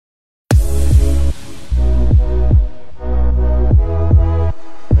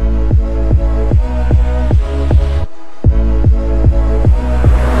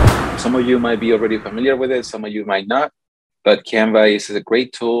you might be already familiar with it, some of you might not, but Canva is a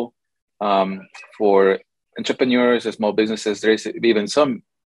great tool for entrepreneurs and small businesses. There is even some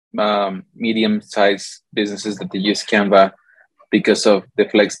medium-sized businesses that they use Canva because of the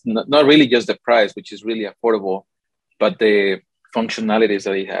flex, not really just the price, which is really affordable, but the functionalities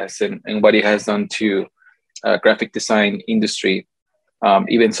that it has and what it has done to graphic design industry,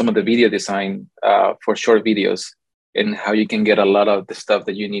 even some of the video design for short videos, and how you can get a lot of the stuff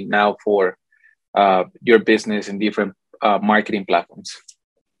that you need now for your business and different marketing platforms.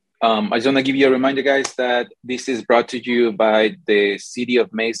 I just want to give you a reminder, guys, that this is brought to you by the City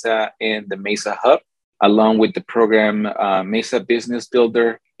of Mesa and the Mesa Hub, along with the program Mesa Business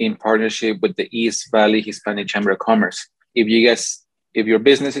Builder in partnership with the East Valley Hispanic Chamber of Commerce. If your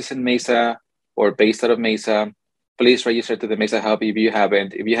business is in Mesa or based out of Mesa, please register to the Mesa Hub if you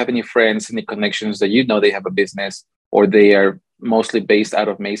haven't. If you have any friends, any connections that you know they have a business or they are mostly based out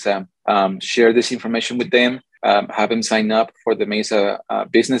of Mesa, share this information with them. Have them sign up for the Mesa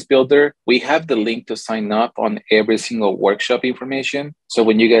Business Builder. We have the link to sign up on every single workshop information. So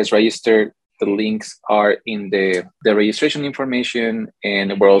when you guys register, the links are in the registration information,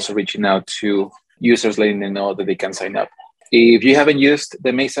 and we're also reaching out to users, letting them know that they can sign up. If you haven't used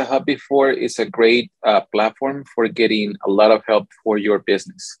the Mesa Hub before, it's a great platform for getting a lot of help for your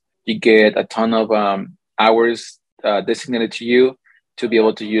business. You get a ton of hours designated to you to be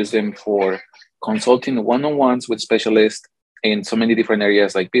able to use them for consulting one-on-ones with specialists in so many different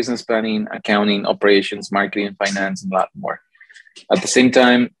areas like business planning, accounting, operations, marketing, finance, and a lot more. At the same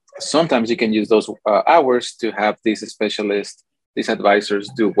time, sometimes you can use those hours to have these specialists, these advisors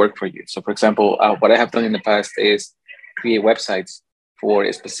do work for you. So for example, what I have done in the past is create websites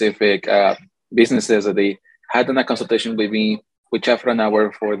for specific businesses that they had done a consultation with me, which after an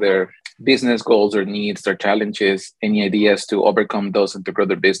hour for their business goals or needs, their challenges, any ideas to overcome those and to grow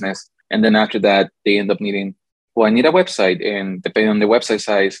their business. And then after that, they end up needing, well, I need a website. And depending on the website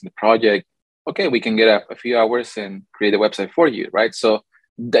size and the project, okay, we can get a few hours and create a website for you, right? So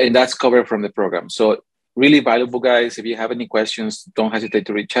that's covered from the program. So really valuable, guys. If you have any questions, don't hesitate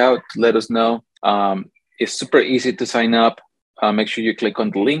to reach out, let us know. It's super easy to sign up. Make sure you click on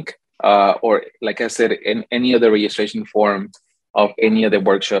the link or like I said, in any other registration form of any of the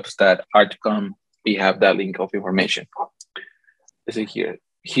workshops that are to come, we have that link of information. Let's see here.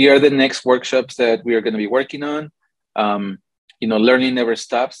 Here are the next workshops that we are going to be working on. Learning never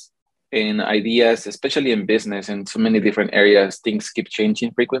stops, and ideas, especially in business and so many different areas, things keep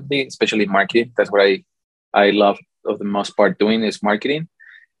changing frequently, especially marketing. That's what I love of the most part doing is marketing.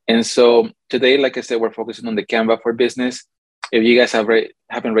 And so today, like I said, we're focusing on the Canva for business. If you guys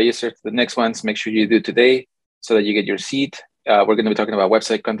haven't registered to the next ones, make sure you do today so that you get your seat. We're going to be talking about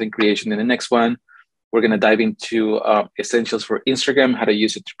website content creation in the next one. We're going to dive into essentials for Instagram, how to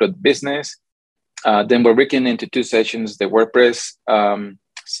use it to grow the business. Then we're breaking into 2 sessions, the WordPress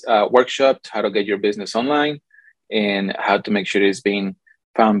workshop, how to get your business online and how to make sure it's being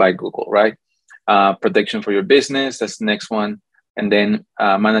found by Google, right? Protection for your business, that's the next one. And then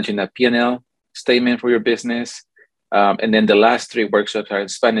managing a P&L statement for your business. And then the last 3 workshops are in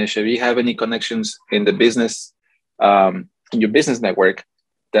Spanish. If you have any connections in the business, in your business network,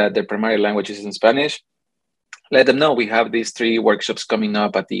 that their primary language is in Spanish, let them know. We have these 3 workshops coming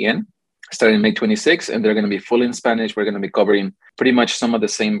up at the end, starting May 26th, and they're going to be full in Spanish. We're going to be covering pretty much some of the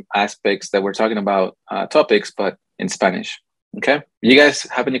same aspects that we're talking about, topics, but in Spanish. Okay. If you guys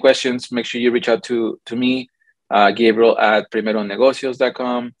have any questions, make sure you reach out to me, Gabriel at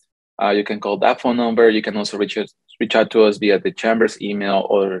primeronegocios.com. You can call that phone number. You can also reach out to us via the Chamber's email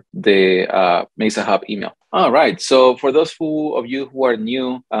or the Mesa Hub email. All right. So for those of you who are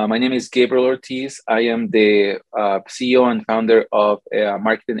new, my name is Gabriel Ortiz. I am the CEO and founder of a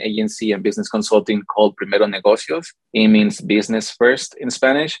marketing agency and business consulting called Primero Negocios. It means business first in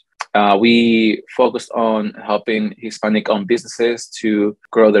Spanish. We focus on helping Hispanic-owned businesses to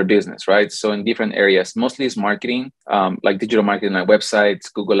grow their business, right? So in different areas, mostly it's marketing, like digital marketing, like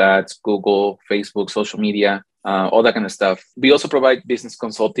websites, Google Ads, Google, Facebook, social media, all that kind of stuff. We also provide business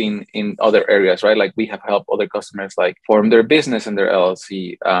consulting in other areas, right? Like we have helped other customers like form their business in their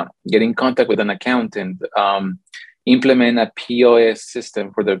LLC, get in contact with an accountant, implement a POS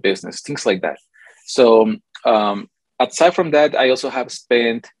system for their business, things like that. So aside from that, I also have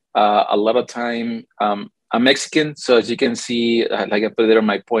spent a lot of time. I'm Mexican, so as you can see, like I put it on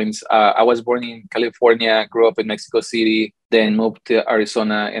my points, I was born in California, grew up in Mexico City, then moved to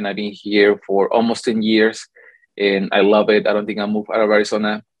Arizona, and I've been here for almost 10 years, and I love it. I don't think I'll move out of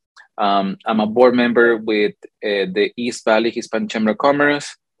Arizona. I'm a board member with the East Valley Hispanic Chamber of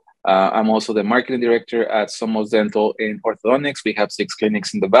Commerce. I'm also the marketing director at Somos Dental in Orthodontics. We have 6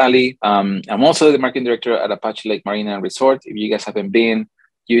 clinics in the Valley. I'm also the marketing director at Apache Lake Marina and Resort. If you guys haven't been,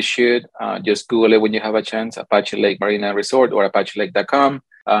 you should just Google it when you have a chance, Apache Lake Marina and Resort or apachelake.com.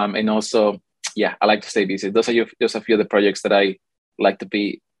 And also, yeah, I like to stay busy. Those are just a few of the projects that I like to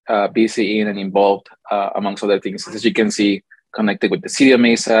be busy in and involved, amongst other things. As you can see, connected with the city of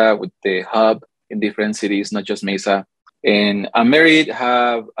Mesa, with the hub in different cities, not just Mesa. And I'm married,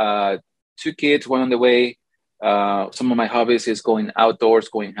 have 2 kids, one on the way. Some of my hobbies is going outdoors,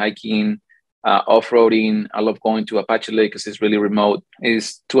 going hiking, off-roading. I love going to Apache Lake because it's really remote.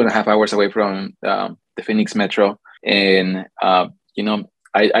 It's 2.5 hours away from the Phoenix Metro. And,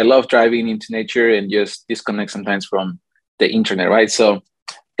 I love driving into nature and just disconnect sometimes from the internet, right? So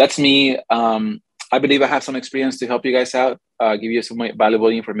that's me. I believe I have some experience to help you guys out, give you some valuable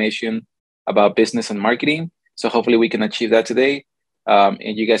information about business and marketing. So hopefully we can achieve that today.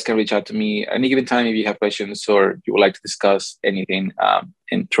 And you guys can reach out to me any given time if you have questions or you would like to discuss anything,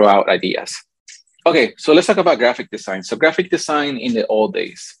 and throw out ideas. Okay, so let's talk about graphic design. So graphic design in the old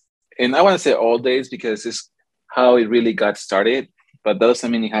days. And I want to say old days because it's how it really got started, but that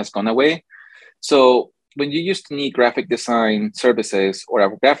doesn't mean it has gone away. So when you used to need graphic design services or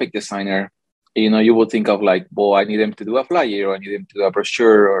a graphic designer, you will think of like, well, I need them to do a flyer, or I need them to do a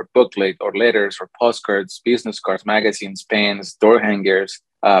brochure or booklet or letters or postcards, business cards, magazines, pens, door hangers,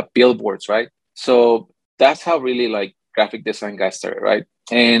 billboards, right? So that's how really like graphic design got started, right?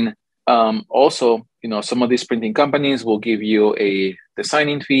 And also, some of these printing companies will give you a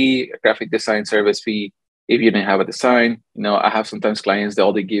designing fee, a graphic design service fee if you didn't have a design. I have sometimes clients that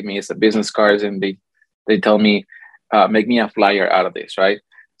all they give me is the business cards, and they tell me, make me a flyer out of this, right?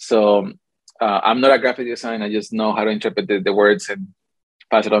 So I'm not a graphic designer. I just know how to interpret the words and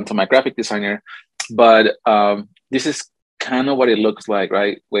pass it on to my graphic designer. But this is kind of what it looks like,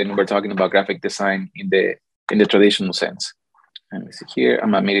 right? When we're talking about graphic design in the traditional sense. Let me see here.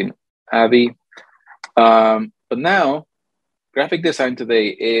 I'm admitting Abby. But now, graphic design today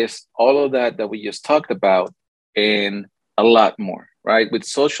is all of that we just talked about and a lot more, right? With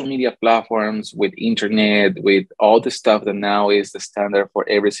social media platforms, with internet, with all the stuff that now is the standard for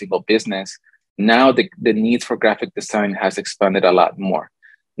every single business. Now the needs for graphic design has expanded a lot more.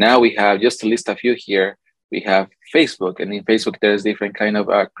 Now we have, just to list a few here, we have Facebook, and in Facebook there's different kind of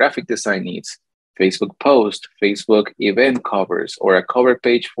graphic design needs. Facebook post, Facebook event covers, or a cover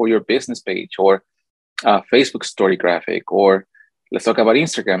page for your business page, or Facebook story graphic, or let's talk about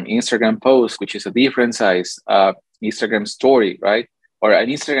Instagram post, which is a different size, Instagram story, right? Or an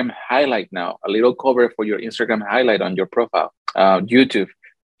Instagram highlight now, a little cover for your Instagram highlight on your profile. YouTube,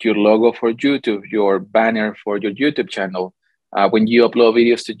 your logo for YouTube, your banner for your YouTube channel. When you upload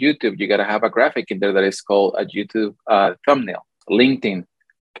videos to YouTube, you got to have a graphic in there that is called a YouTube thumbnail. LinkedIn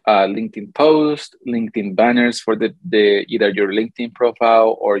post, LinkedIn banners for the either your LinkedIn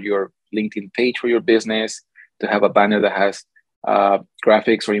profile or your LinkedIn page for your business, to have a banner that has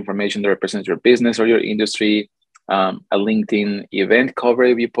graphics or information that represents your business or your industry. A LinkedIn event cover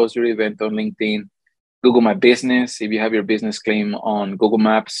if you post your event on LinkedIn. Google My Business, if you have your business claim on Google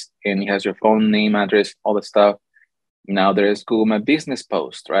Maps and it has your phone name, address, all that stuff. Now there's Google My Business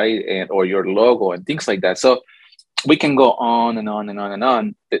post, right? Or your logo and things like that. So we can go on and on and on and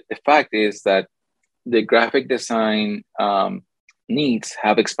on. The fact is that the graphic design needs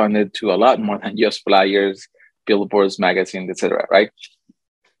have expanded to a lot more than just flyers, billboards, magazines, etc. Right?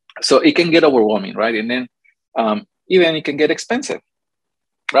 So it can get overwhelming, right? And then even it can get expensive,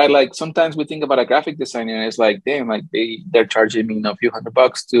 right? Like sometimes we think about a graphic designer and it's like, damn, like they're charging me a few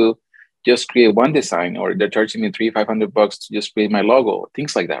 $100 to just create one design, or they're charging me $300-500 to just create my logo,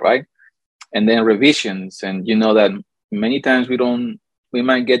 things like that, right? And then revisions, and that many times we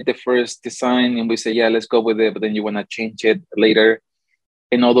might get the first design and we say, yeah, let's go with it, but then you want to change it later,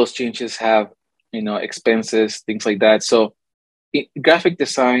 and all those changes have expenses, things like that. So graphic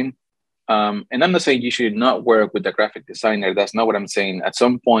design, and I'm not saying you should not work with a graphic designer. That's not what I'm saying. At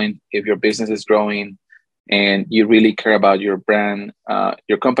some point, if your business is growing and you really care about your brand,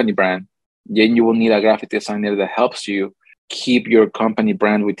 your company brand, then you will need a graphic designer that helps you keep your company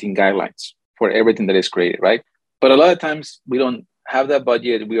brand within guidelines for everything that is created, right? But a lot of times we don't have that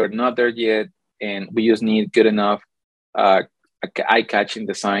budget. We are not there yet, and we just need good enough eye-catching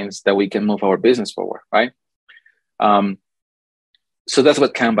designs that we can move our business forward, right? So that's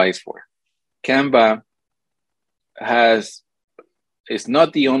what Canva is for. Canva is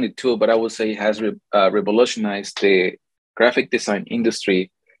not the only tool, but I would say it has revolutionized the graphic design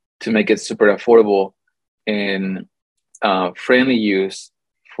industry to make it super affordable and friendly use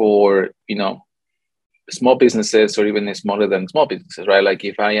for small businesses or even smaller than small businesses, right? Like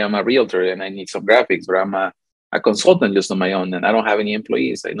if I am a realtor and I need some graphics, or I'm a consultant just on my own and I don't have any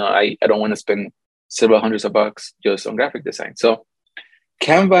employees, I know I don't want to spend several hundreds of bucks just on graphic design. So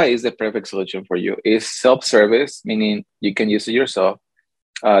Canva is the perfect solution for you. It's self-service, meaning you can use it yourself.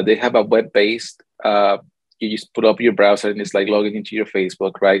 They have a web-based, you just put up your browser and it's like logging into your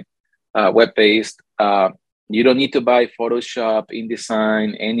Facebook, right? Web-based. You don't need to buy Photoshop,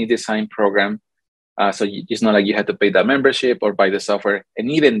 InDesign, any design program. So it's not like you have to pay that membership or buy the software. And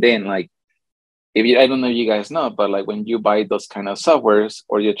even then, like, I don't know if you guys know, but like when you buy those kind of softwares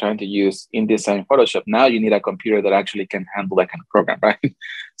or you're trying to use InDesign, Photoshop, now you need a computer that actually can handle that kind of program, right?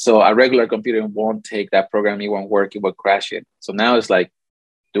 So a regular computer won't take that program, it won't work, it will crash it. So now it's like,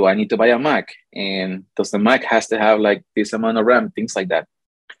 do I need to buy a Mac? And does the Mac has to have like this amount of RAM, things like that.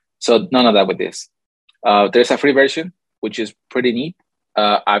 So none of that with this. There's a free version, which is pretty neat.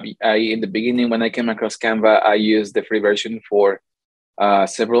 I in the beginning, when I came across Canva, I used the free version for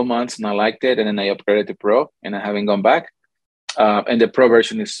several months and I liked it. And then I upgraded to Pro and I haven't gone back. And the Pro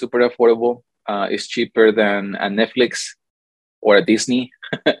version is super affordable. It's cheaper than a Netflix or a Disney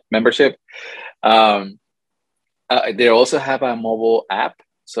membership. They also have a mobile app.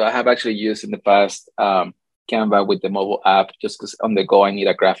 So I have actually used in the past Canva with the mobile app just because on the go I need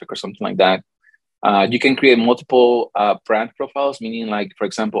a graphic or something like that. You can create multiple brand profiles, meaning like, for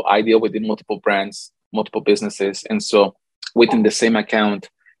example, I deal within multiple brands, multiple businesses. And so within the same account,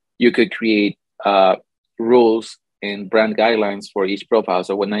 you could create rules and brand guidelines for each profile.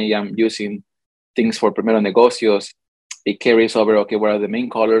 So when I am using things for Primero Negocios, it carries over, okay, what are the main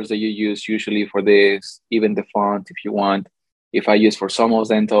colors that you use usually for this, even the font if you want. If I use for Somos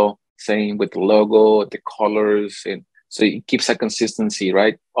Dental, same with the logo, the colors, and so it keeps a consistency,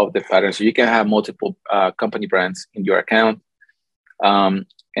 right, of the pattern. So you can have multiple company brands in your account. And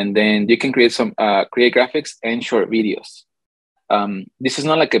then you can create create graphics and short videos. This is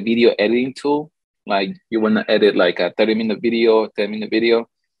not like a video editing tool. Like you want to edit like a 30-minute video, 10-minute video.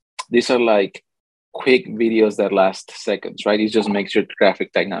 These are like quick videos that last seconds, right? It just makes your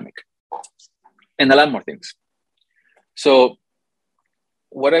graphic dynamic and a lot more things. So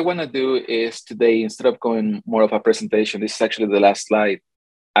what I want to do is today, instead of going more of a presentation, this is actually the last slide.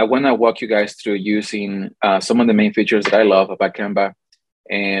 I want to walk you guys through using some of the main features that I love about Canva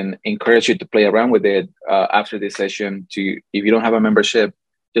and encourage you to play around with it after this session. If you don't have a membership,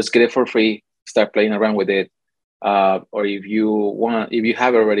 just get it for free, start playing around with it. Or if you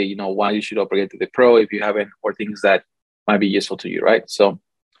have already, you know, why you should upgrade to the Pro if you haven't, or things that might be useful to you, right? So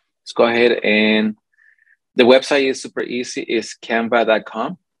let's go ahead, and the website is super easy. It's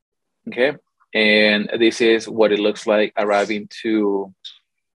canva.com, okay? And this is what it looks like arriving to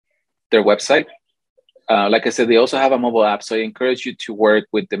their website. Like I said, they also have a mobile app, so I encourage you to work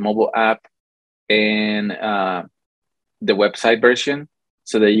with the mobile app and the website version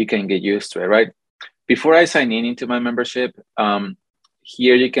so that you can get used to it, right? Before I sign in into my membership,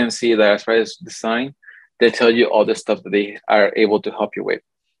 here you can see that as far as design, they tell you all the stuff that they are able to help you with.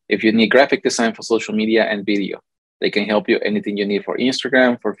 If you need graphic design for social media and video, they can help you anything you need for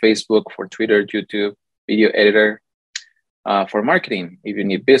Instagram, for Facebook, for Twitter, YouTube, video editor. For marketing, if you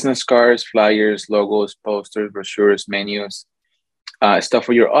need business cards, flyers, logos, posters, brochures, menus, stuff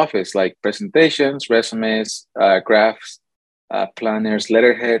for your office like presentations, resumes, graphs, planners,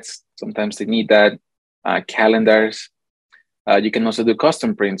 letterheads. Sometimes they need that. Calendars. You can also do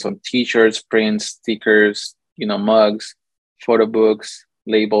custom prints on t-shirts, prints, stickers, mugs, photo books,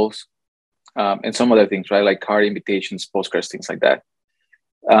 labels, and some other things, right? Like card invitations, postcards, things like that.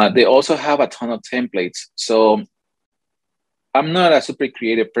 They also have a ton of templates. So I'm not a super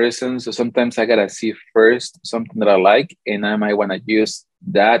creative person, so sometimes I gotta see first something that I like, and I might want to use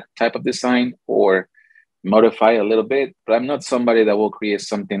that type of design or modify a little bit, but I'm not somebody that will create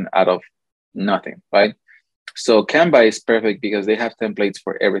something out of nothing, right? So Canva is perfect because they have templates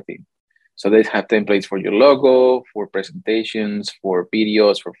for everything. So they have templates for your logo, for presentations, for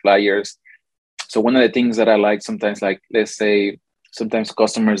videos, for flyers. So one of the things that I like sometimes, like let's say sometimes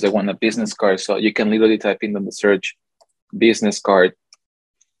customers, they want a business card. So you can literally type in on the search business card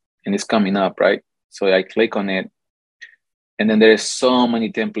and it's coming up, right? So I click on it. And then there's so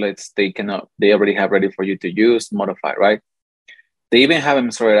many templates they already have ready for you to use, modify, right? They even have them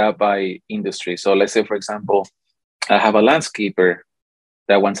sorted out by industry. So let's say, for example, I have a landscaper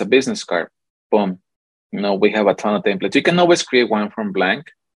that wants a business card. Boom. We have a ton of templates. You can always create one from blank.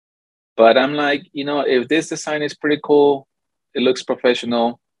 But I'm like, if this design is pretty cool, it looks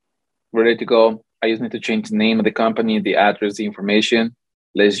professional, ready to go. I just need to change the name of the company, the address, the information.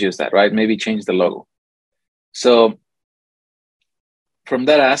 Let's use that, right? Maybe change the logo. So from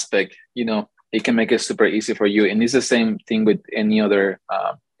that aspect, it can make it super easy for you. And it's the same thing with any other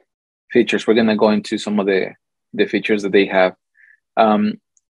features. We're gonna go into some of the features that they have. In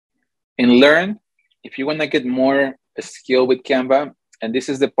Learn, if you wanna get more skill with Canva, and this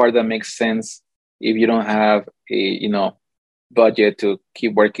is the part that makes sense if you don't have a budget to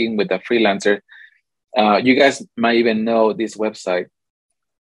keep working with a freelancer. You guys might even know this website.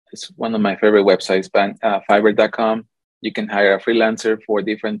 It's one of my favorite websites, Fiverr.com. You can hire a freelancer for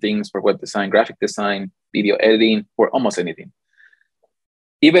different things, for web design, graphic design, video editing, for almost anything.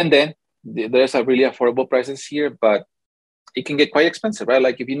 Even then, there's a really affordable prices here, but it can get quite expensive, right?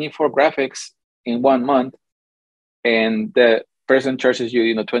 Like if you need 4 graphics in 1 month and the person charges you,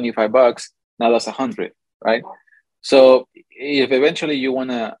 $25, now that's 100, right? So if eventually you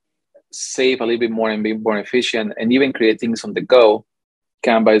want to save a little bit more and be more efficient and even create things on the go,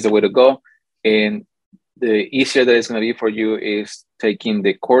 Canva is the way to go. And the easier that it's going to be for you is taking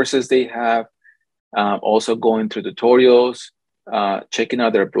the courses they have, also going through tutorials, checking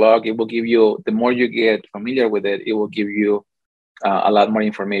out their blog. It will give you, the more you get familiar with it, it will give you a lot more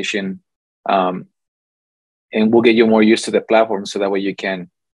information, and will get you more used to the platform, so that way you can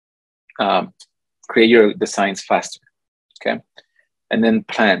create your designs faster. Okay. And then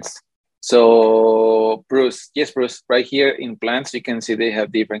plans. So Bruce, yes, Bruce, right here in plans, you can see they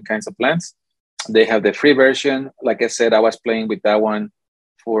have different kinds of plans. They have the free version. Like I said, I was playing with that one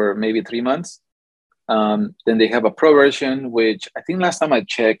for maybe 3 months. Then they have a pro version, which I think last time I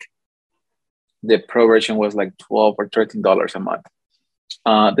checked, the pro version was like $12 or $13 a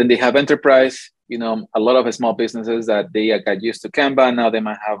month. Then they have enterprise. A lot of small businesses that they got used to Canva. Now they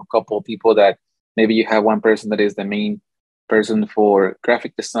might have a couple of people that maybe you have one person that is the main person for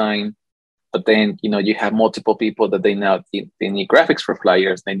graphic design, but then you have multiple people that they need graphics for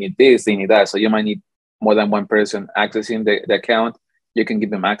flyers. They need this, they need that. So you might need more than one person accessing the account. You can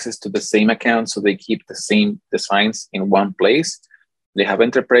give them access to the same account, so they keep the same designs in one place. They have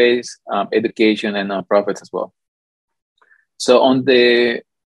enterprise, education, and nonprofits as well. So on the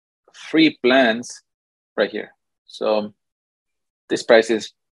free plans right here. So this price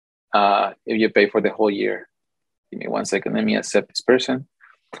is if you pay for the whole year. Give me 1 second. Let me accept this person.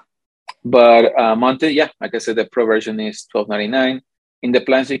 But monthly, yeah, like I said, the pro version is $12.99. In the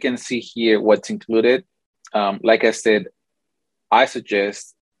plans, you can see here what's included. Like I said, I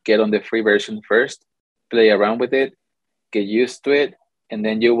suggest get on the free version first, play around with it, get used to it, and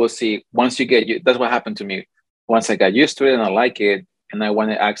then you will see once you that's what happened to me. Once I got used to it and I like it, and I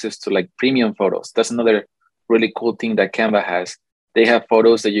wanted access to like premium photos. That's another really cool thing that Canva has. They have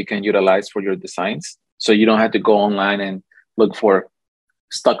photos that you can utilize for your designs. So you don't have to go online and look for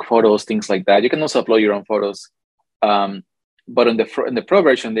stock photos, things like that. You can also upload your own photos. But in the pro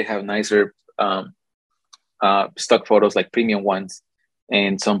version, they have nicer stock photos, like premium ones,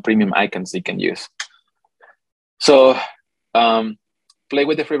 and some premium icons you can use. So play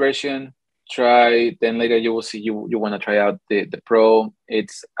with the free version, try, then later you will see you want to try out the pro.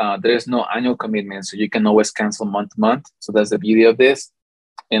 It's there's no annual commitment, so you can always cancel month to month. So that's the beauty of this.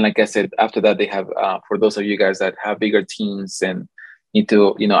 And like I said, after that, they have for those of you guys that have bigger teams and need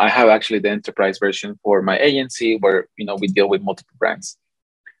to, I have actually the enterprise version for my agency where we deal with multiple brands.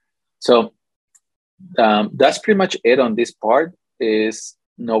 So that's pretty much it on this part, is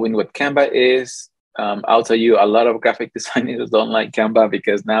knowing what Canva is. I'll tell you, a lot of graphic designers don't like Canva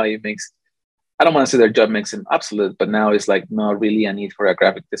because now it makes, I don't want to say their job makes them obsolete, but now it's like not really a need for a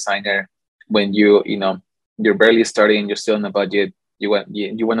graphic designer when you're barely starting, you're still on a budget. You want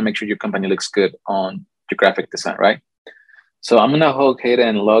to make sure your company looks good on your graphic design, right? So I'm gonna go ahead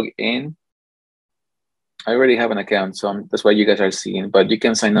and log in. I already have an account, so that's why you guys are seeing, but you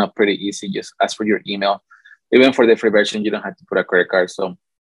can sign up pretty easy. Just ask for your email. Even for the free version, you don't have to put a credit card. So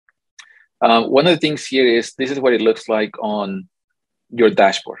one of the things here is, this is what it looks like on your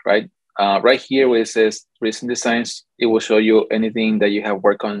dashboard, right? Right here where it says recent designs, it will show you anything that you have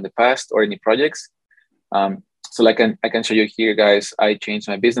worked on in the past or any projects. So like I can show you here, guys, I changed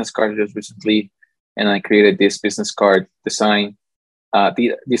my business card just recently, and I created this business card design.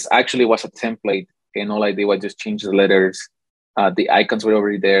 This actually was a template, and all I did was just change the letters. The icons were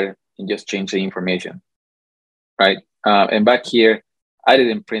already there, and just change the information, right? And back here, I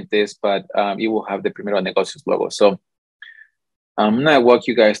didn't print this, but it will have the Primero Negocios logo. So I'm gonna walk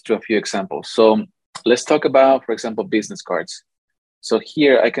you guys through a few examples. So let's talk about, for example, business cards. So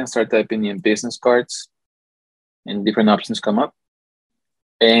here I can start typing in business cards, and different options come up.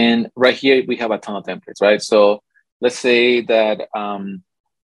 And right here, we have a ton of templates, right? So let's say that, I'm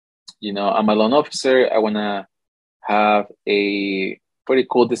a loan officer. I want to have a pretty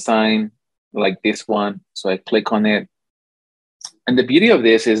cool design like this one. So I click on it. And the beauty of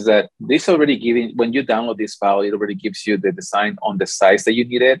this is that this already giving, when you download this file, it already gives you the design on the size that you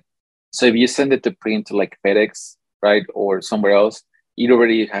need it. So if you send it to print to like FedEx, right, or somewhere else, it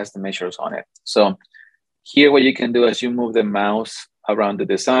already has the measures on it. So here, what you can do is you move the mouse around the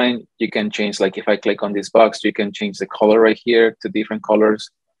design. You can change, like if I click on this box, you can change the color right here to different colors.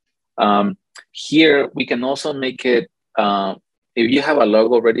 Here, we can also make it, if you have a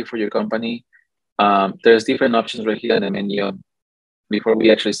logo ready for your company, there's different options right here in the menu. Before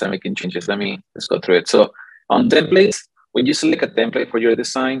we actually start making changes, let's go through it. So on templates, when you select a template for your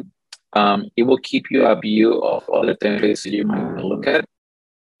design, it will keep you a view of other templates that you might want to look at.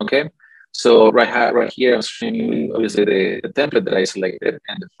 Okay. So right here, I'm showing you obviously the template that I selected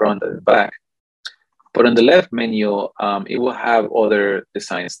and the front and the back. But on the left menu, it will have other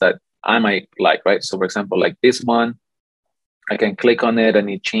designs that I might like, right? So for example, like this one, I can click on it and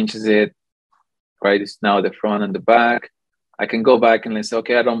it changes it, right? It's now the front and the back. I can go back and let's say,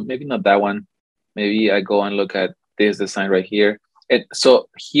 okay, maybe not that one. Maybe I go and look at this design right here. And so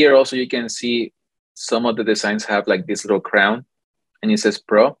here also you can see some of the designs have like this little crown and it says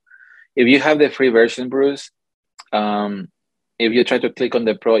Pro. If you have the free version, Bruce, if you try to click on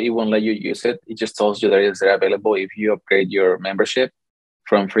the Pro, it won't let you use it. It just tells you that it's available if you upgrade your membership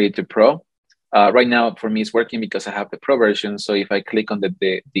from free to Pro. Right now, for me, it's working because I have the Pro version. So if I click on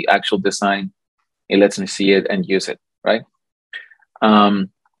the actual design, it lets me see it and use it, right?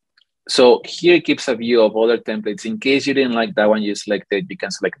 So here it gives a view of other templates. In case you didn't like that one you selected, you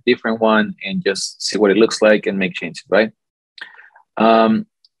can select a different one and just see what it looks like and make changes, right?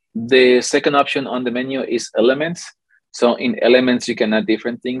 The second option on the menu is elements. So in elements, you can add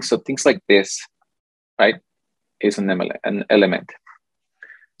different things. So things like this, right, is an element.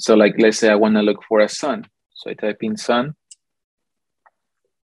 So like, let's say I want to look for a sun. So I type in sun.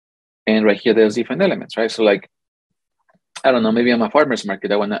 And right here, there's different elements, right? So like, I don't know, maybe I'm a farmer's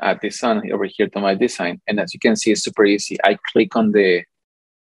market. I want to add this sun over here to my design. And as you can see, it's super easy. I click on the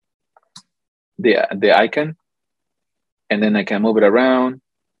icon, and then I can move it around.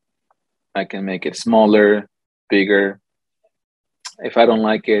 I can make it smaller, bigger. If I don't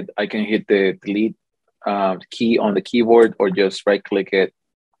like it, I can hit the delete key on the keyboard or just right click it,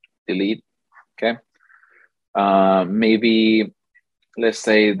 delete, okay? Maybe, let's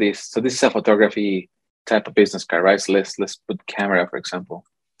say this, so this is a photography type of business card, right? So let's put camera, for example.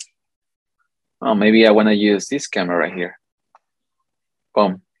 Oh, maybe I wanna use this camera right here.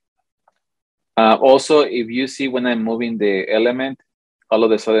 Boom. Also, if you see when I'm moving the element, all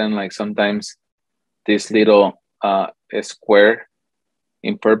of a sudden, like sometimes this little square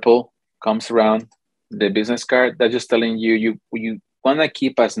in purple comes around the business card. That's just telling you want to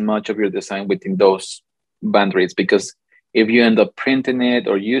keep as much of your design within those boundaries, because if you end up printing it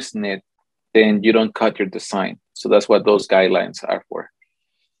or using it, then you don't cut your design. So that's what those guidelines are for.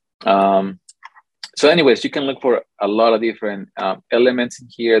 So anyways, you can look for a lot of different elements in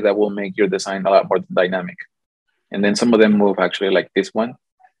here that will make your design a lot more dynamic. And then some of them move actually, like this one.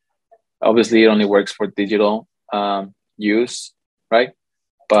 Obviously, it only works for digital use, right?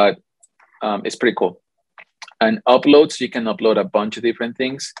 But it's pretty cool. And uploads, you can upload a bunch of different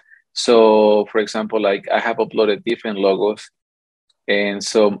things. So for example, like I have uploaded different logos. And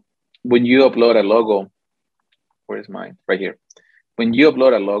so when you upload a logo, where is mine? Right here. When you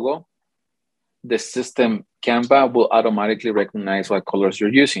upload a logo, the system Canva will automatically recognize what colors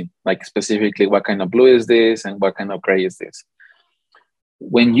you're using, like specifically what kind of blue is this and what kind of gray is this.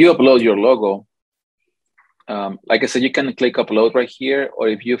 When you upload your logo, like I said, you can click upload right here, or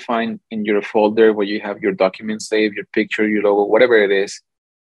if you find in your folder where you have your documents saved, your picture, your logo, whatever it is,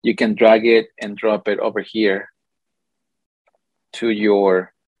 you can drag it and drop it over here to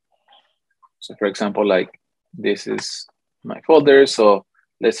your, so for example, like this is my folder. So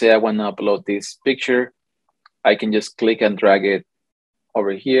let's say I want to upload this picture. I can just click and drag it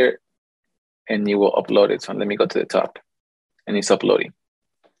over here and you will upload it. So let me go to the top and it's uploading,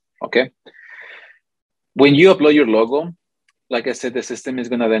 okay? When you upload your logo, like I said, the system is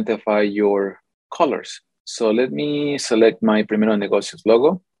gonna identify your colors. So let me select my Primero Negocios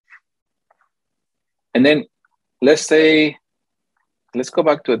logo. And then let's say, let's go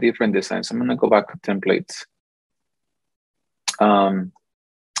back to a different design. So I'm gonna go back to templates.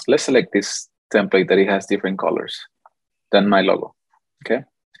 Let's select this template that it has different colors than my logo, okay?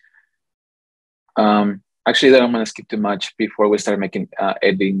 Actually, that I'm gonna skip too much before we start making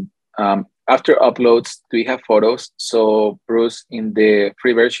editing. After uploads, we have photos. So Bruce, in the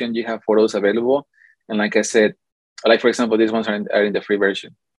free version, you have photos available. And like I said, like for example, these ones are in the free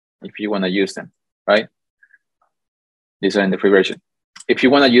version if you wanna use them, right? These are in the free version. If you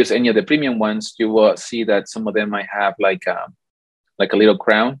wanna use any of the premium ones, you will see that some of them might have like like a little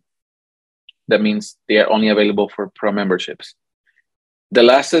crown. That means they are only available for pro memberships. The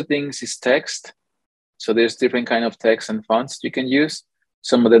last two things is text. So there's different kind of text and fonts you can use.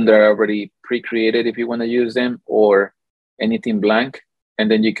 Some of them that are already pre-created if you want to use them, or anything blank. And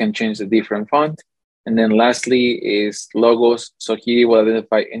then you can change the different font. And then lastly is logos. So here you will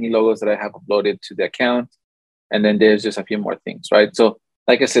identify any logos that I have uploaded to the account. And then there's just a few more things, right? So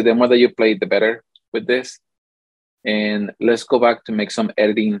like I said, the more that you play, the better with this. And let's go back to make some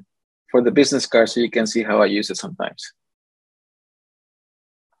editing for the business card so you can see how I use it sometimes.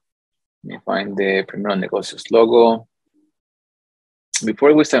 Let me find the Primero Negocios logo.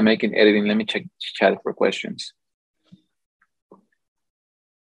 Before we start making editing, let me check chat for questions.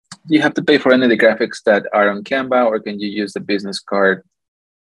 Do you have to pay for any of the graphics that are on Canva, or can you use the business card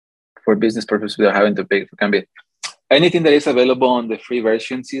for business purposes without having to pay for Canva? Anything that is available on the free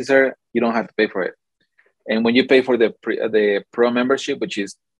version, Caesar, you don't have to pay for it. And when you pay for the pro membership, which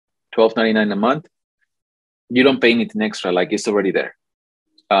is $12.99 a month, you don't pay anything extra, like it's already there.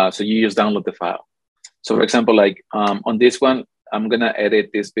 So you just download the file. So for example, like on this one, I'm gonna edit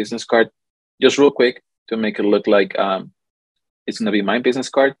this business card just real quick to make it look like it's gonna be my business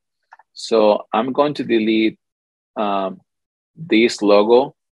card. So I'm going to delete this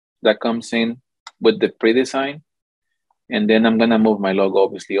logo that comes in with the pre-design. And then I'm gonna move my logo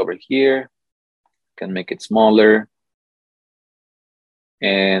obviously over here. Can make it smaller.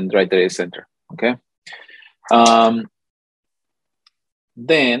 And right there is center, okay?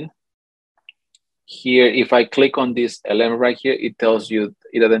 Then here, if I click on this element right here, it tells you,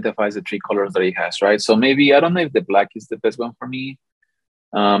 it identifies the three colors that it has, right? So maybe, I don't know if the black is the best one for me.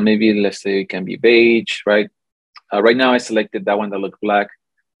 Maybe let's say it can be beige, right? Right now I selected that one that looks black.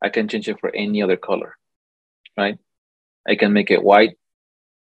 I can change it for any other color, right? I can make it white,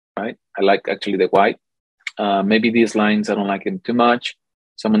 right? I like actually the white. Maybe these lines, I don't like them too much.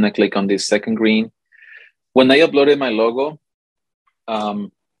 So I'm gonna click on this second green. When I uploaded my logo,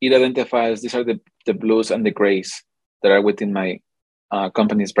 it identifies, these are the blues and the grays that are within my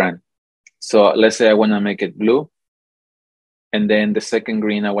company's brand. So let's say I wanna make it blue. And then the second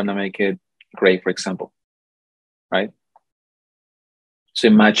green, I wanna make it gray, for example, right? So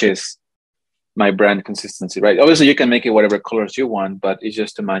it matches my brand consistency, right? Obviously you can make it whatever colors you want, but it's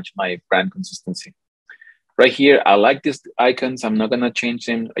just to match my brand consistency. Right here, I like these icons. I'm not gonna change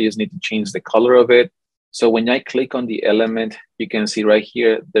them. I just need to change the color of it. So when I click on the element, you can see right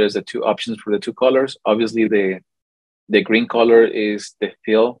here, there's the two options for the two colors. Obviously the green color is the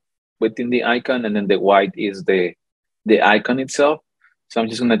fill within the icon, and then the white is the icon itself. So I'm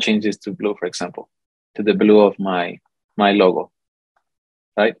just gonna change this to blue, for example, to the blue of my logo,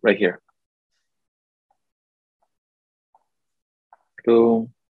 right here. Blue.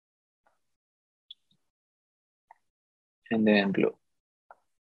 And then blue.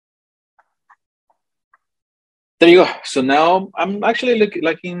 There you go. So now I'm actually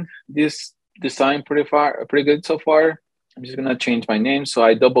liking this design pretty good so far. I'm just gonna change my name. So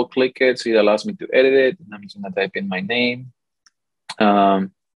I double click it, so it allows me to edit it. And I'm just gonna type in my name,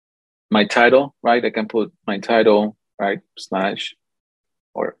 my title, right? I can put my title, right? /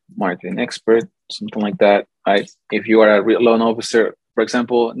 or marketing expert, something like that, right? If you are a real loan officer, for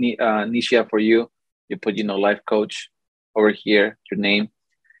example, Nisha, for you put, life coach over here, your name.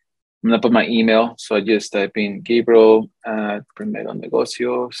 I'm gonna put my email. So I just type in Gabriel at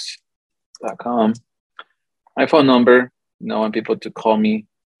primeronegocios.com. My phone number, I want people to call me.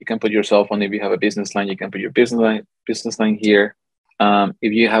 You can put your cell phone. If you have a business line, you can put your business line here.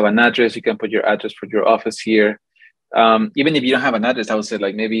 If you have an address, you can put your address for your office here. Even if you don't have an address, I would say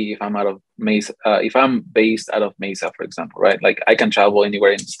like maybe if I'm out of Mesa, if I'm based out of Mesa, for example, right? Like I can travel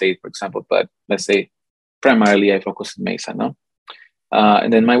anywhere in the state, for example, but let's say primarily I focus in Mesa, no?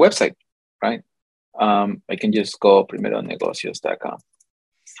 And then my website, right? I can just go primeronegocios.com.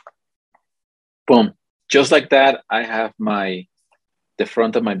 Boom. Just like that, I have the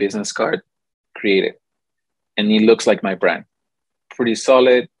front of my business card created. And it looks like my brand. Pretty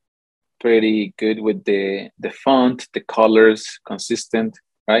solid, pretty good with the font, the colors, consistent,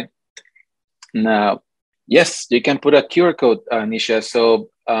 right? Now, yes, you can put a QR code, Nisha. So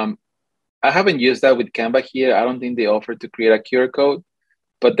I haven't used that with Canva here. I don't think they offer to create a QR code,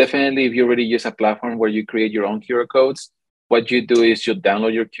 but definitely if you already use a platform where you create your own QR codes, what you do is you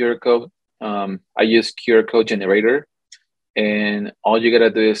download your QR code. I use QR code generator, and all you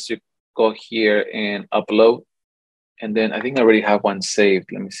gotta do is to go here and upload. And then I think I already have one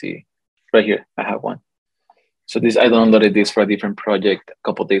saved. Let me see. Right here, I have one. So I downloaded this for a different project a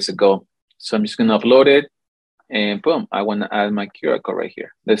couple days ago. So I'm just gonna upload it, and boom, I wanna add my QR code right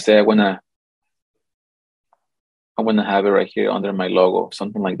here. Let's say I wanna I'm gonna have it right here under my logo,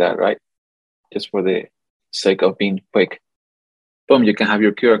 something like that, right? Just for the sake of being quick. Boom, you can have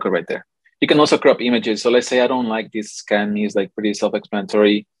your QR code right there. You can also crop images. So let's say I don't like this scan, it's like pretty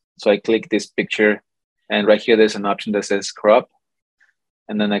self-explanatory. So I click this picture and right here, there's an option that says crop.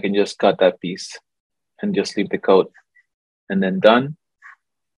 And then I can just cut that piece and just leave the code and then done.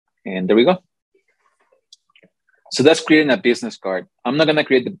 And there we go. So that's creating a business card. I'm not gonna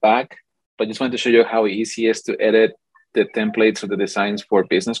create the back, but just wanted to show you how easy it is to edit the templates or the designs for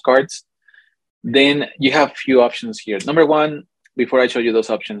business cards. Then you have a few options here. Number one, before I show you those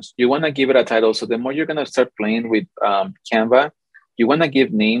options, you wanna give it a title. So the more you're gonna start playing with Canva, you wanna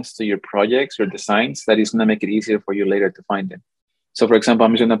give names to your projects or designs that is gonna make it easier for you later to find them. So for example,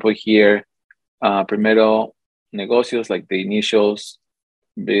 I'm just gonna put here, primero negocios, like the initials,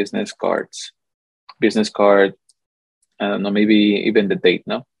 business cards, business card, I don't know, maybe even the date,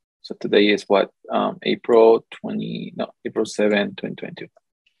 no? So today is what, April 7, 2022.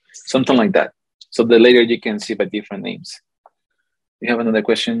 Something like that. So the later you can see by different names. We have another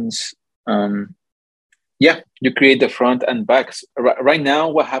questions. Yeah, you create the front and backs. Right now,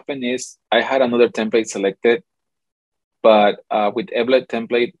 what happened is I had another template selected, but with Evlet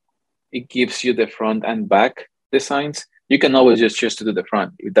template, it gives you the front and back designs. You can always just choose to do the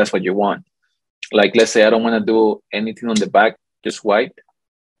front if that's what you want. Like, let's say I don't want to do anything on the back, just white.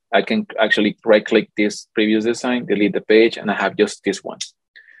 I can actually right click this previous design, delete the page, and I have just this one.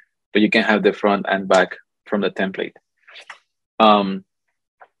 But you can have the front and back from the template.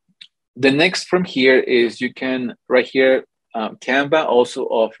 The next from here is you can, right here, Canva also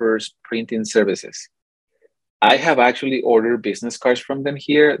offers printing services. I have actually ordered business cards from them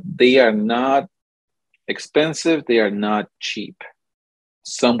here. They are not expensive. They are not cheap.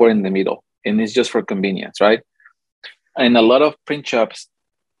 Somewhere in the middle. And it's just for convenience, right? And a lot of print shops,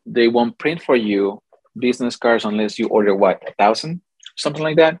 they won't print for you business cards unless you order what, 1,000, something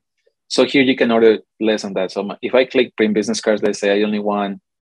like that. So here you can order less than that. So if I click print business cards, let's say I only want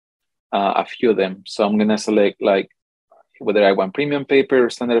a few of them. So I'm gonna select like whether I want premium paper or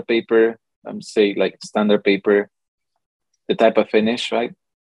standard paper. I'm say like standard paper, the type of finish, right?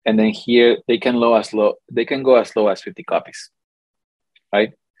 And then here they can go as low as 50 copies,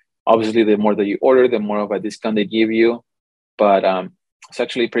 right? Obviously, the more that you order, the more of a discount they give you. But it's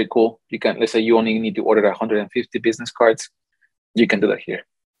actually pretty cool. You can, let's say you only need to order 150 business cards. You can do that here.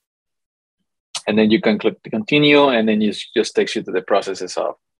 And then you can click to continue, and then it just takes you to the processes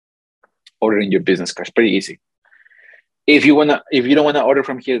of ordering your business cards. Pretty easy. If you don't wanna order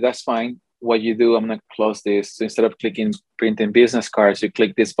from here, that's fine. What you do, I'm gonna close this. So instead of clicking printing business cards, you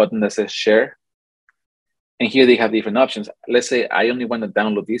click this button that says share. And here they have different options. Let's say I only want to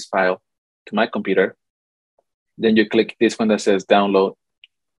download this file to my computer. Then you click this one that says download.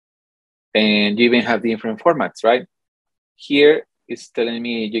 And you even have different formats, right? Here it's telling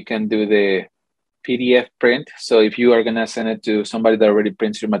me you can do the PDF print. So if you are gonna send it to somebody that already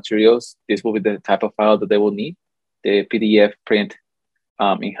prints your materials, this will be the type of file that they will need, the PDF print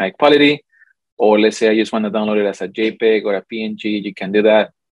in high quality. Or let's say I just want to download it as a JPEG or a PNG, you can do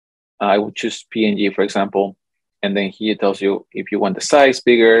that. I would choose PNG, for example. And then here it tells you if you want the size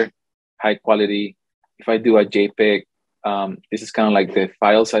bigger, high quality. If I do a JPEG, this is kind of like the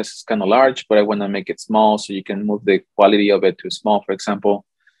file size is kind of large, but I want to make it small so you can move the quality of it to small, for example.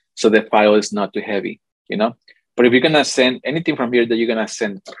 So the file is not too heavy, you know? But if you're going to send anything from here that you're going to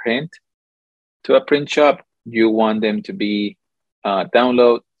send print to a print shop, you want them to be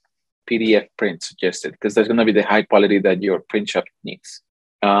download PDF print suggested, because that's going to be the high quality that your print shop needs.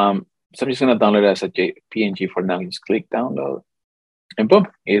 So I'm just going to download it as a PNG for now. Just click download and boom,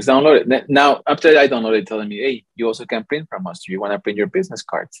 it's downloaded. Now, after I downloaded it, telling me, hey, you also can print from us. Do you want to print your business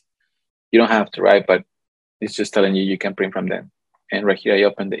cards? You don't have to, right? But it's just telling you can print from them. And right here, I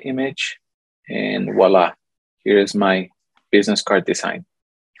open the image and voila, here is my business card design.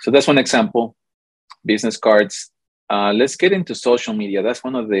 So that's one example, business cards. Let's get into social media. That's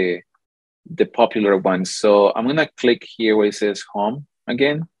one of the popular ones. So I'm going to click here where it says home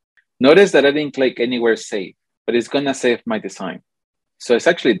again. Notice that I didn't click anywhere save, but it's going to save my design. So it's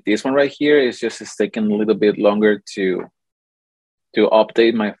actually this one right here. It's taking a little bit longer to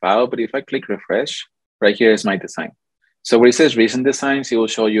update my file. But if I click refresh, right here is my design. So where it says recent designs, it will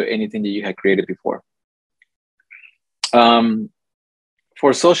show you anything that you had created before.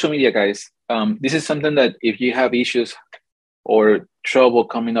 For social media, guys, this is something that if you have issues or trouble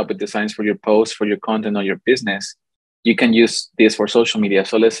coming up with designs for your posts, for your content or your business, you can use this for social media.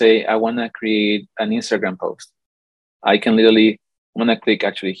 So let's say I want to create an Instagram post. I can literally, I'm going to click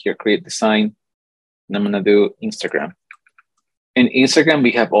actually here, create design, and I'm going to do Instagram. In Instagram,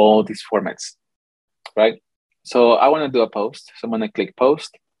 we have all these formats, right? So I want to do a post. So I'm going to click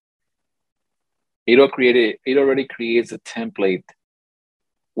post. It already creates a template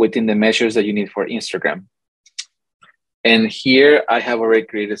within the measures that you need for Instagram. And here I have already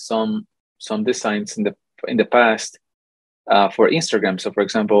created some designs in the past for Instagram. So for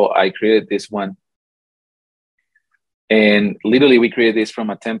example, I created this one, and literally we created this from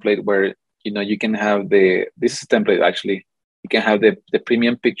a template where you can have this is a template actually. You can have the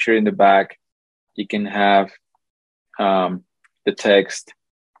premium picture in the back. You can have the text,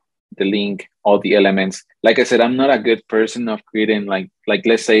 the link, all the elements. Like I said, I'm not a good person of creating like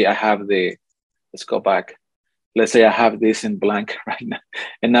let's say I have let's go back. Let's say I have this in blank right now.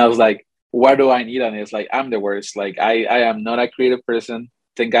 And I was like, what do I need on it? It's like, I'm the worst. Like I am not a creative person.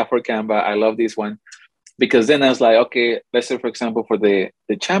 Thank God for Canva. I love this one. Because then I was like, okay, let's say, for example, for the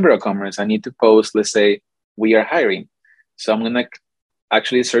Chamber of Commerce, I need to post, let's say, we are hiring. So I'm going to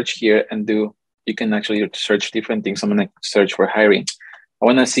actually search here and you can actually search different things. I'm going to search for hiring. I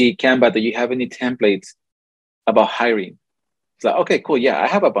want to see, Canva, do you have any templates about hiring? It's like, okay, cool. Yeah, I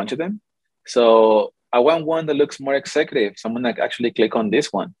have a bunch of them. So I want one that looks more executive. So I'm going to actually click on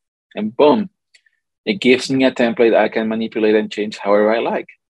this one and boom, it gives me a template I can manipulate and change however I like,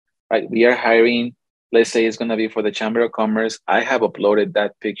 right? We are hiring. Let's say it's going to be for the Chamber of Commerce. I have uploaded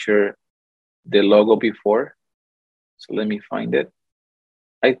that picture, the logo before. So let me find it.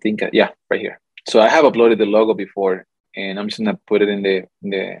 I think, yeah, right here. So I have uploaded the logo before, and I'm just going to put it in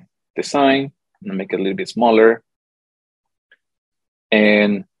the design. I'm going to make it a little bit smaller.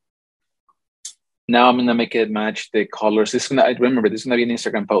 And now I'm going to make it match the colors. Remember, this is going to be an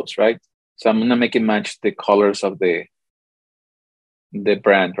Instagram post, right? So I'm going to make it match the colors of the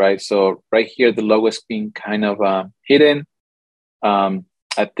brand, right? So right here, the logo is being kind of hidden.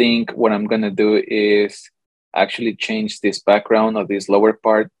 I think what I'm going to do is actually change this background of this lower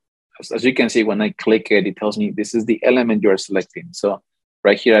part. As you can see, when I click it, it tells me this is the element you're selecting. So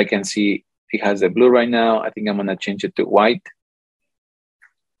right here, I can see it has the blue right now. I think I'm going to change it to white.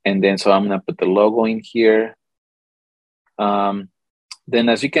 And then, so I'm going to put the logo in here. Then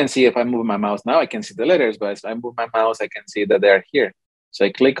as you can see, if I move my mouse now, I can see the letters, but if I move my mouse, I can see that they're here. So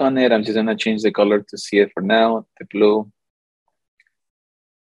I click on it. I'm just going to change the color to see it for now. The blue,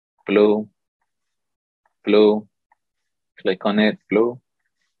 blue, blue, click on it, blue,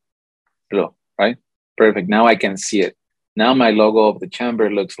 blue, right? Perfect. Now I can see it. Now my logo of the chamber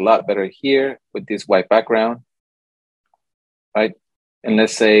looks a lot better here with this white background, right? And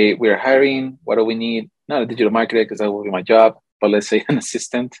let's say we're hiring. What do we need? Not a digital marketer because that will be my job, but let's say an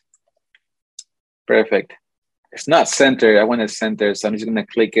assistant. Perfect. It's not centered. I want it centered. So I'm just going to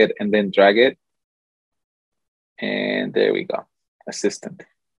click it and then drag it. And there we go. Assistant,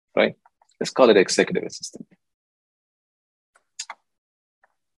 right? Let's call it executive assistant.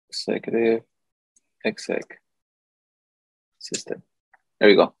 Executive, exec, assistant. There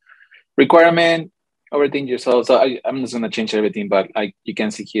we go. Requirement, everything yourself. So I'm just going to change everything, but you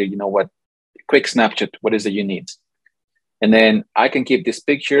can see here, what, quick snapshot, what is it you need? And then I can keep this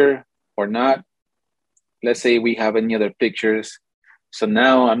picture or not. Let's say we have any other pictures. So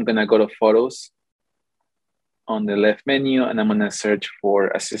now I'm going to go to photos on the left menu, and I'm going to search for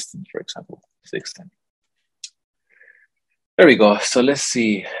assistant, for example, assistant. There we go. So let's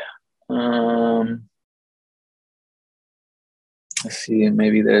see. Let's see,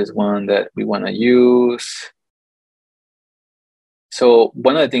 maybe there's one that we want to use. So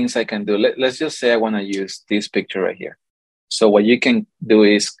one of the things I can do, let's just say I want to use this picture right here. So what you can do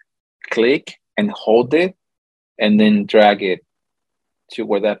is click and hold it and then drag it to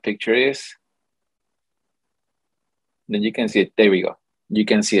where that picture is. Then you can see it. There we go. You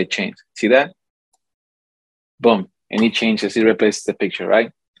can see it change. See that? Boom. And it changes. It replaces the picture,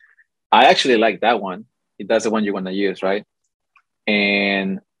 right? I actually like that one. That's the one you want to use, right?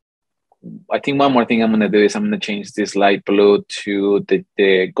 And I think one more thing I'm going to do is I'm going to change this light blue to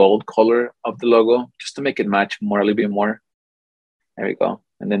the gold color of the logo just to make it match more, a little bit more. There we go.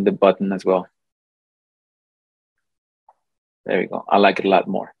 And then the button as well. There we go. I like it a lot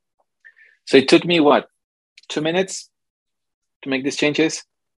more. So it took me, what, 2 minutes to make these changes?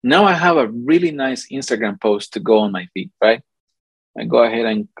 Now I have a really nice Instagram post to go on my feed, right? I go ahead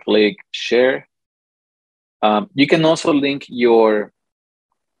and click share. You can also link your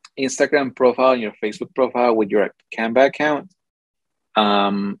Instagram profile and your Facebook profile with your Canva account.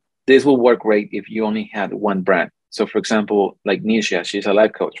 This will work great if you only had one brand. So for example, like Nisha, she's a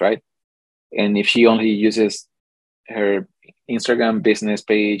life coach, right? And if she only uses her Instagram business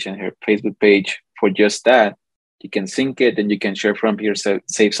page and her Facebook page for just that, you can sync it and you can share from here, so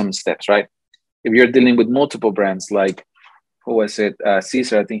save some steps, right? If you're dealing with multiple brands like who was it?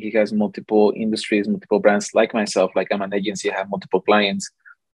 Caesar. I think he has multiple industries, multiple brands like myself. Like I'm an agency, I have multiple clients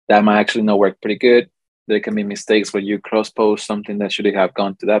that might actually not work pretty good. There can be mistakes where you cross post something that should have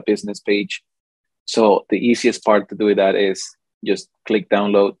gone to that business page. So the easiest part to do that is just click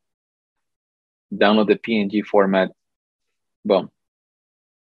download the PNG format. Boom.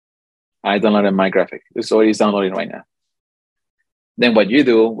 I downloaded my graphic. It's already downloading right now. Then what you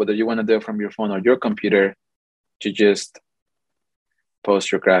do, whether you want to do it from your phone or your computer, to just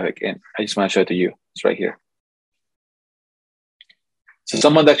post your graphic. And I just want to show it to you. It's right here. So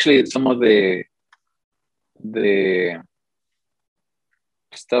some of the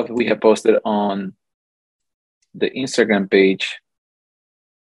stuff we have posted on the Instagram page.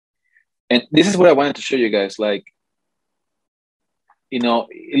 And this is what I wanted to show you guys. Like, you know,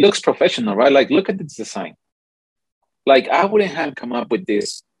 it looks professional, right? Like, look at this design. Like, I wouldn't have come up with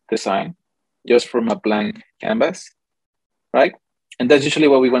this design just from a blank canvas, right? And that's usually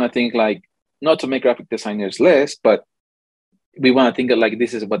what we want to think, like, not to make graphic designers less, but we want to think of like,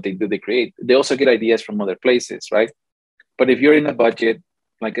 this is what they do, they create. They also get ideas from other places, right? But if you're in a budget,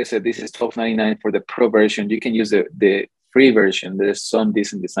 like I said, this is $12.99 for the pro version. You can use the free version. There's some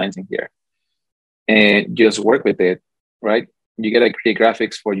decent designs in here. And just work with it, right? You gotta create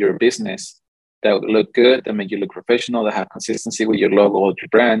graphics for your business that look good, that make you look professional, that have consistency with your logo or your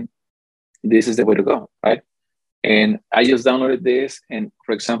brand. This is the way to go, right? And I just downloaded this. And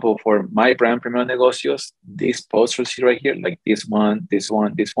for example, for my brand, Primero Negocios, these posters right here, like this one,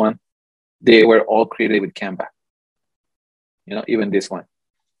 they were all created with Canva. You know, even this one,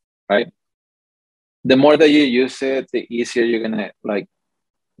 right? The more that you use it, the easier you're gonna like,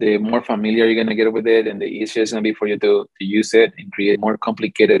 the more familiar you're gonna get with it, and the easier it's gonna be for you to use it and create more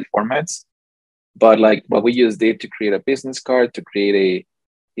complicated formats. But like what we used it to create a business card, to create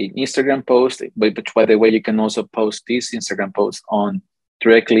an Instagram post. But by the way, you can also post this Instagram post on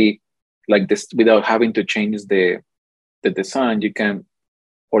directly like this without having to change the design. You can,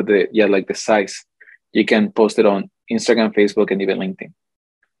 or like the size. You can post it on Instagram, Facebook, and even LinkedIn.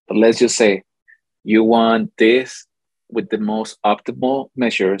 But let's just say you want this with the most optimal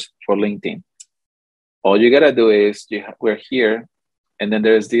measures for LinkedIn. All you gotta do is we're here, and then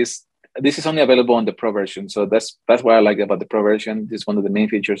there's this. This is only available on the pro version, so that's what I like about the pro version. This is one of the main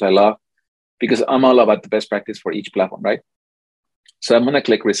features I love because I'm all about the best practice for each platform, right? So I'm gonna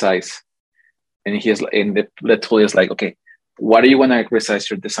click resize, and the tool is like, okay, what do you want to resize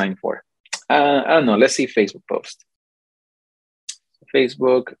your design for? I don't know. Let's see Facebook post.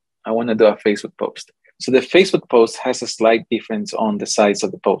 Facebook. I want to do a Facebook post. So the Facebook post has a slight difference on the size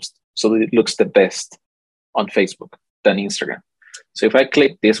of the post. So it looks the best on Facebook than Instagram. So if I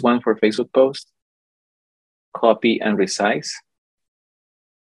click this one for Facebook post, copy and resize,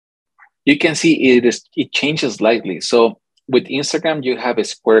 you can see it changes slightly. So with Instagram, you have a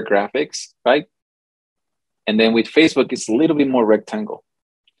square graphics, right? And then with Facebook, it's a little bit more rectangle.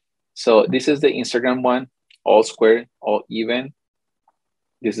 So this is the Instagram one, all square, all even.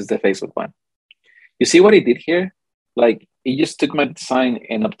 This is the Facebook one. You see what it did here? Like, it just took my design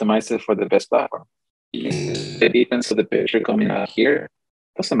and optimized it for the best platform. The difference of the picture coming out here,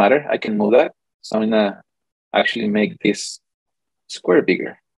 doesn't matter. I can move that. So I'm gonna actually make this square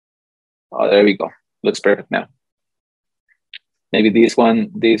bigger. Oh, there we go. Looks perfect now. Maybe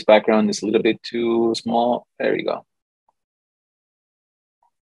this background is a little bit too small. There we go.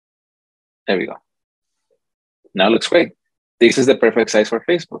 There we go. Now it looks great. This is the perfect size for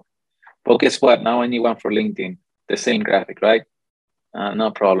Facebook. But guess what? Now I need one for LinkedIn. The same graphic, right? No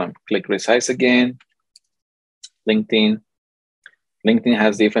problem. Click resize again. LinkedIn. LinkedIn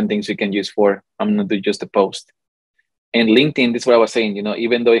has different things you can use for. I'm gonna do just a post. And LinkedIn, this is what I was saying, you know,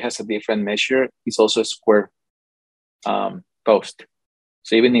 even though it has a different measure, it's also a square post.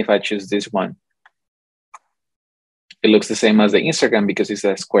 So even if I choose this one, it looks the same as the Instagram because it's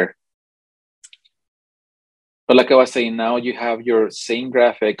a square. But like I was saying, now you have your same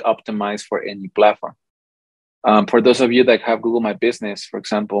graphic optimized for any platform. For those of you that have Google My Business, for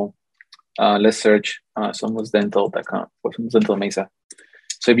example, let's search somusdental.com or Somos Dental Mesa.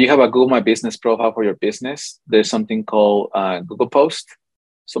 So if you have a Google My Business profile for your business, there's something called Google Post.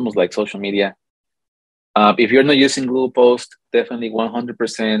 It's almost like social media. If you're not using Google Post, definitely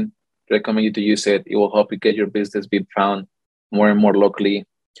 100% recommend you to use it. It will help you get your business be found more and more locally.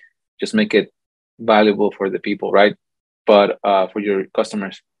 Just make it valuable for the people, right? But for your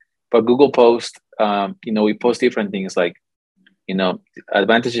customers. But Google Post, you know, we post different things like, you know,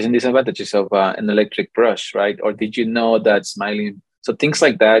 advantages and disadvantages of an electric brush, right? Or did you know that smiling? So things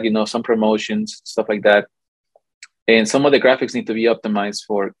like that, you know, some promotions, stuff like that. And some of the graphics need to be optimized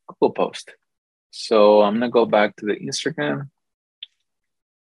for Google Post. So I'm gonna go back to the Instagram.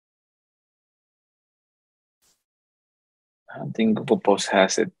 I think Google Post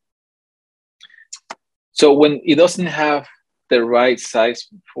has it. So when it doesn't have the right size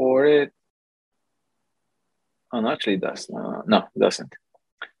for it, oh, no, actually it does. No, it doesn't.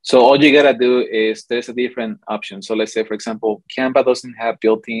 So all you gotta do is there's a different option. So let's say, for example, Canva doesn't have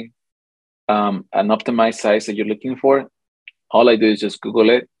built-in an optimized size that you're looking for. All I do is just Google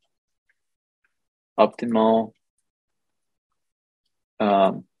it, optimal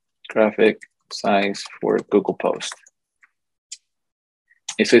graphic size for Google Post.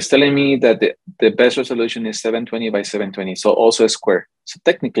 So it's telling me that the best resolution is 720 by 720, so also a square. So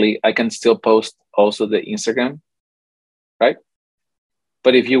technically, I can still post also the Instagram, right?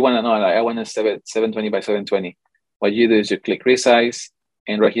 But if you want to know, like, I want a 720 by 720, what you do is you click resize,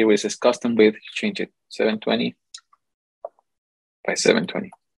 and right here where it says custom width, you change it 720 by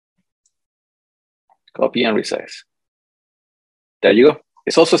 720. Copy and resize. There you go.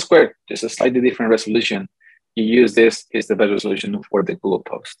 It's also square, just a slightly different resolution. You use this, is the best resolution for the Google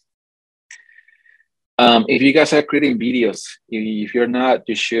Post. If you guys are creating videos, if you're not,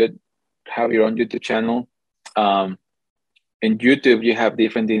 you should have your own YouTube channel. In YouTube, you have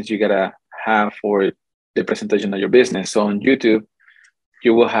different things you gotta have for the presentation of your business. So on YouTube,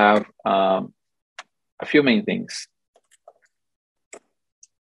 you will have a few main things.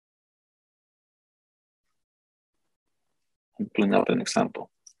 I'm pulling up an example.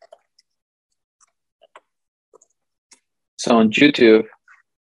 So on YouTube,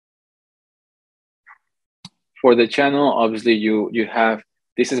 for the channel, obviously you have,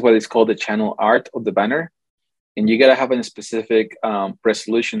 this is what is called the channel art of the banner. And you gotta have a specific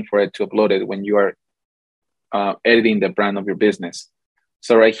resolution for it to upload it when you are editing the brand of your business.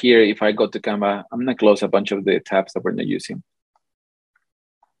 So right here, if I go to Canva, I'm gonna close a bunch of the tabs that we're not using.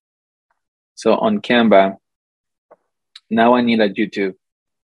 So on Canva, now I need a YouTube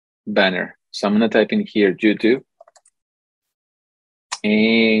banner. So I'm gonna type in here, YouTube.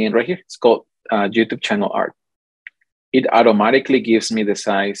 And right here, it's called YouTube channel art. It automatically gives me the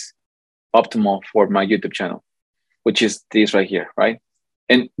size optimal for my YouTube channel, which is this right here, right?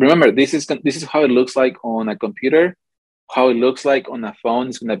 And remember, this is how it looks like on a computer. How it looks like on a phone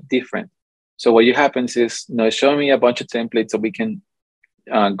is gonna be different. So what happens is, show me a bunch of templates that we can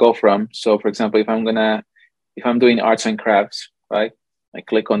go from. So for example, if I'm doing arts and crafts, right? I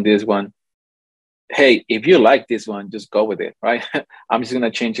click on this one. Hey, if you like this one, just go with it, right? I'm just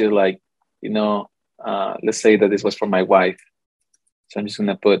gonna change it like, let's say that this was for my wife. So I'm just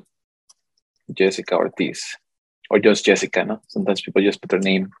gonna put Jessica Ortiz, or just Jessica, no? Sometimes people just put their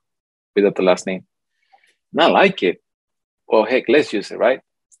name without the last name. And I like it. Well, heck, let's use it, right?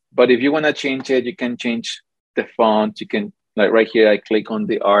 But if you wanna change it, you can change the font. You can, like right here, I click on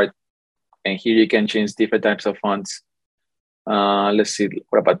the art, and here you can change different types of fonts. Let's see,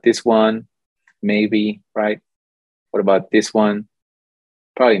 what about this one? Maybe, right? What about this one?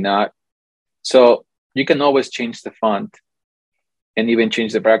 Probably not. So you can always change the font and even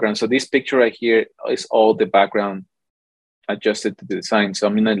change the background. So this picture right here is all the background adjusted to the design. So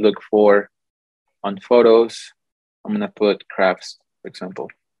I'm gonna look for, on photos, I'm gonna put crafts, for example.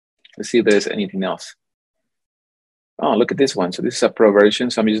 Let's see if there's anything else. Oh, look at this one. So this is a pro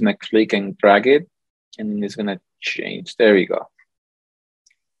version. So I'm just gonna click and drag it, and it's gonna change. There we go.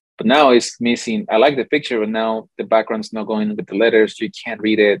 But now it's missing. I like the picture, but now the background's not going with the letters. You can't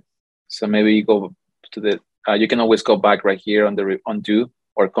read it. So maybe you go to the, you can always go back right here on the undo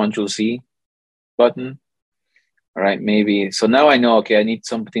or Ctrl+C button. All right, maybe. So now I know, okay, I need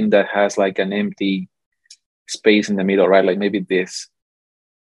something that has like an empty space in the middle, right? Like maybe this.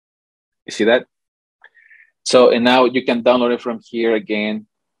 You see that? So, and now you can download it from here again.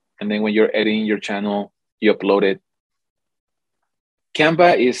 And then when you're editing your channel, you upload it.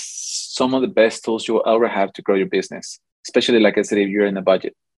 Canva is some of the best tools you will ever have to grow your business, especially, like I said, if you're in a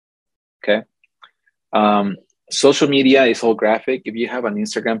budget, okay? Social media is all graphic. If you have an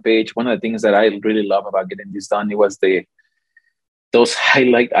Instagram page, one of the things that I really love about getting this done, it was those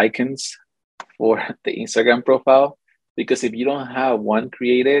highlight icons for the Instagram profile, because if you don't have one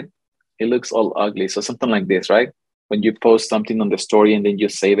created, it looks all ugly. So something like this, right? When you post something on the story and then you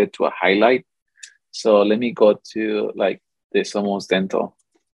save it to a highlight. So let me go to like this Somos Dental,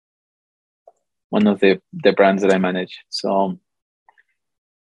 one of the brands that I manage. So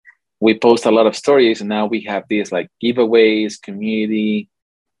we post a lot of stories, and now we have these like giveaways, community,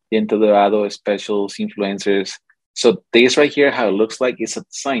 Diente Dorado, specials, influencers. So this right here, how it looks like, is a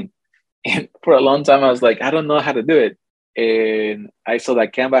design. And for a long time, I was like, I don't know how to do it. And I saw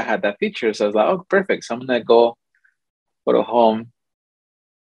that Canva had that feature. So I was like, oh, perfect. So I'm gonna go to home,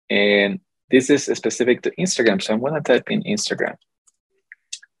 and this is specific to Instagram. So I'm going to type in Instagram.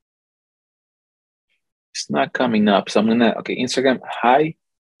 It's not coming up. So I'm going to, okay, Instagram hi.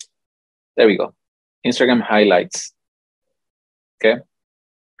 There we go. Instagram highlights. Okay.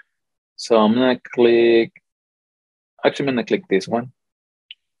 So I'm going to click, actually I'm going to click this one.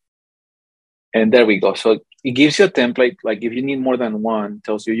 And there we go. So it gives you a template. Like if you need more than one,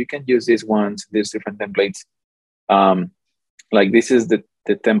 tells you can use these ones, these different templates. Like this is the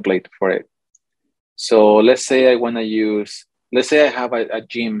template for it. So let's say I want to use, let's say I have a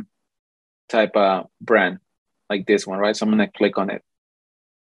gym type of brand like this one, right? So I'm going to click on it.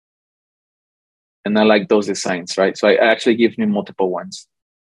 And I like those designs, right? So it actually gives me multiple ones.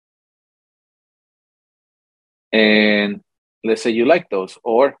 And let's say you like those,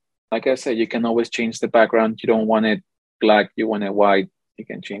 or like I said, you can always change the background. You don't want it black, you want it white. You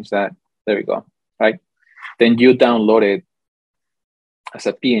can change that. There we go, right? Then you download it as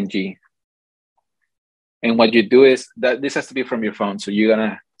a PNG. And what you do is that this has to be from your phone. So you're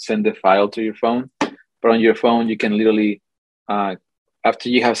gonna send the file to your phone, but on your phone, you can literally, after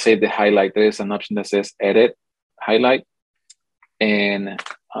you have saved the highlight, there is an option that says edit highlight. And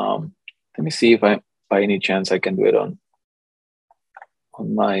let me see if I, by any chance, I can do it on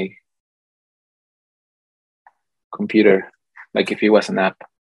my computer, like if it was an app.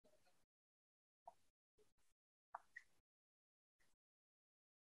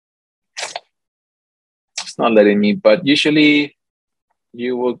 It's not letting me, but usually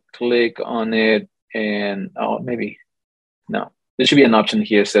you will click on it and, oh, maybe, no. There should be an option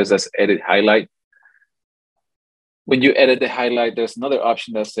here that says that's edit highlight. When you edit the highlight, there's another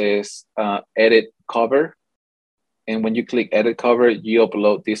option that says edit cover. And when you click edit cover, you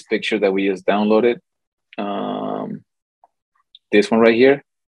upload this picture that we just downloaded. This one right here.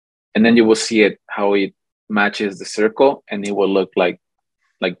 And then you will see it, how it matches the circle, and it will look like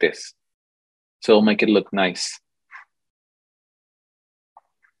this. So it'll make it look nice.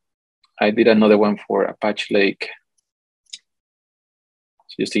 I did another one for Apache Lake.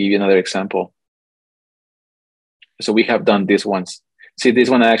 Just to give you another example. So we have done this once. See, this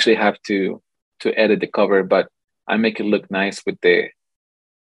one I actually have to edit the cover, but I make it look nice with the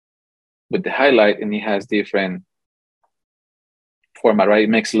highlight, and it has different format, right? It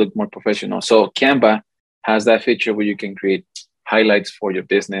makes it look more professional. So Canva has that feature where you can create highlights for your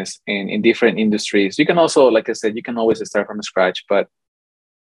business and in different industries. You can also, like I said, you can always start from scratch, but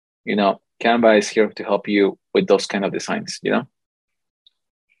you know, Canva is here to help you with those kind of designs, you know?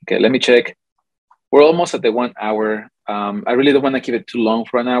 Okay, let me check. We're almost at the 1 hour. I really don't want to keep it too long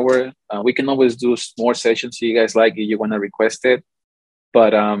for an hour. We can always do more sessions if you guys like it, you want to request it.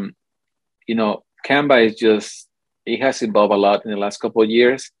 But, you know, Canva is just, it has evolved a lot in the last couple of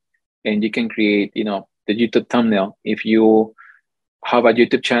years. And you can create, you know, the YouTube thumbnail. If you have a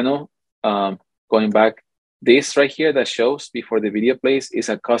YouTube channel, going back, this right here that shows before the video plays is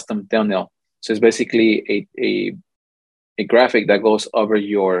a custom thumbnail. So it's basically a graphic that goes over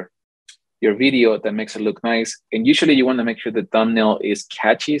your video that makes it look nice. And usually you want to make sure the thumbnail is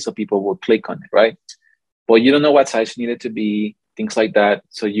catchy so people will click on it, right? But you don't know what size you need it to be, things like that.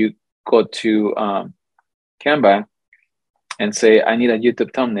 So you go to Canva and say, I need a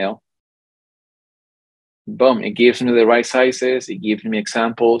YouTube thumbnail. Boom, it gives me the right sizes. It gives me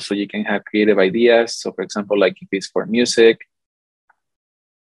examples so you can have creative ideas. So for example, like if it's for music,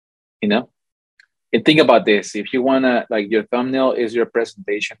 you know, and think about this. If you want to, like your thumbnail is your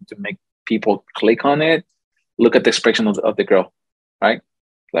presentation to make people click on it, look at the expression of the girl, right?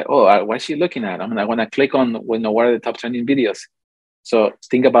 Like, oh, what is she looking at? I mean, I want to click on, you know, what are the top trending videos? So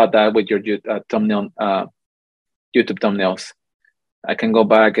think about that with your thumbnail, YouTube thumbnails. I can go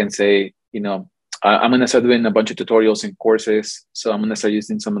back and say, you know, I'm going to start doing a bunch of tutorials and courses. So I'm going to start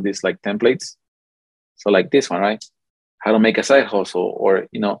using some of these like templates. So like this one, right? How to make a side hustle, or,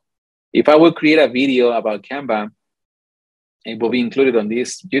 you know, if I would create a video about Canva, it will be included on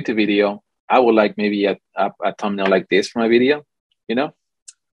this YouTube video. I would like maybe a thumbnail like this for my video, you know?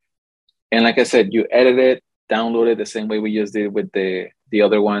 And like I said, you edit it, download it the same way we just did with the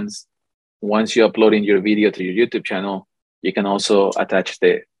other ones. Once you upload in your video to your YouTube channel, you can also attach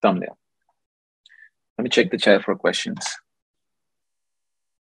the thumbnail. Let me check the chat for questions.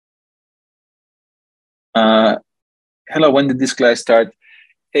 Hello, when did this class start?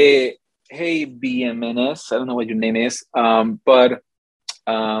 Hey, BMNS, I don't know what your name is, but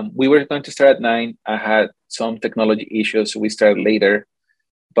we were going to start at 9. I had some technology issues, so we started later,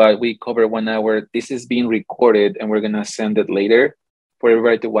 but we covered 1 hour. This is being recorded and we're gonna send it later for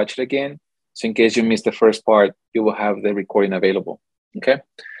everybody to watch it again. So in case you missed the first part, you will have the recording available, okay?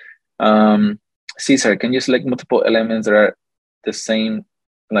 Cesar, can you select multiple elements that are the same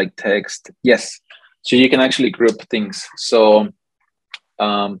like text. Yes. So you can actually group things. So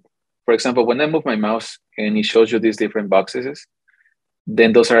for example, when I move my mouse and it shows you these different boxes,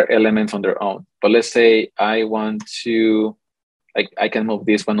 then those are elements on their own. But let's say I want to, like, I can move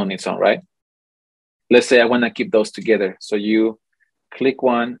this one on its own, right? Let's say I want to keep those together. So you click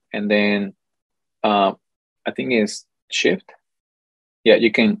one and then I think it's shift. Yeah,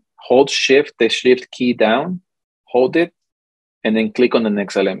 you can hold shift, the shift key down, hold it, and then click on the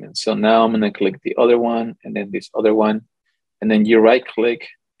next element. So now I'm gonna click the other one and then this other one, and then you right click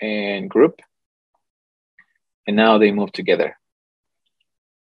and group. And now they move together.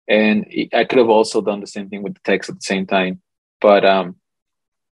 And I could have also done the same thing with the text at the same time. But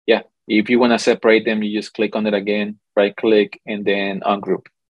yeah, if you wanna separate them, you just click on it again, right click, and then ungroup.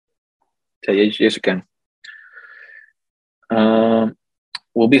 So yes, you can.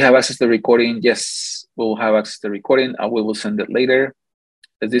 Will we have access to the recording? Yes, we'll have access to the recording. We will send it later.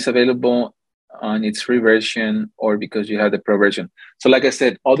 Is this available on its free version or because you have the pro version? So like I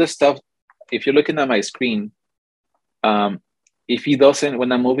said, all this stuff, if you're looking at my screen, if it doesn't,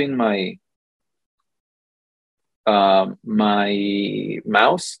 when I'm moving my my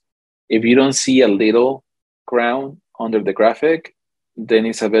mouse, if you don't see a little crown under the graphic, then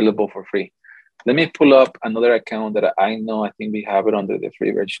it's available for free. Let me pull up another account that I know, I think we have it under the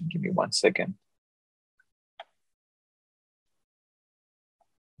free version. Give me 1 second.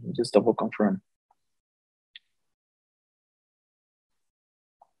 Just double confirm.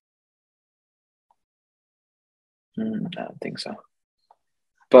 I don't think so.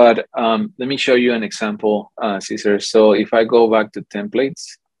 But let me show you an example, Cesar. So if I go back to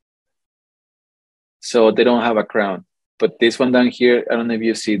templates, so they don't have a crown, but this one down here, I don't know if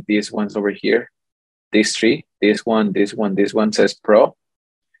you see these ones over here, these three, this one says Pro.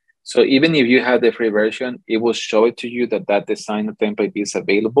 So even if you have the free version, it will show it to you that that design template is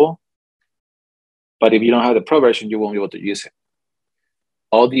available. But if you don't have the Pro version, you won't be able to use it.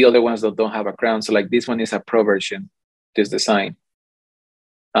 All the other ones that don't have a crown, so like this one is a Pro version, this design.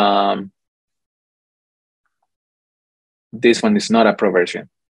 This one is not a Pro version,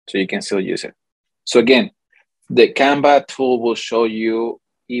 so you can still use it. So again, the Canva tool will show you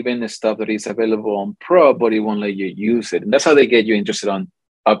even the stuff that is available on Pro, but it won't let you use it. And that's how they get you interested on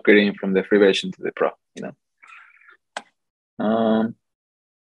upgrading from the free version to the Pro, you know.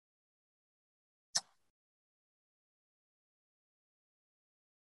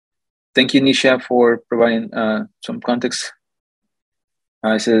 Thank you, Nisha, for providing some context.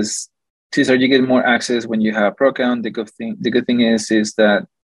 It says, Cesar, you get more access when you have Pro account. The good thing is that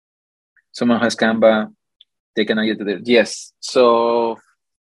someone has Canva, they can get to the, yes. So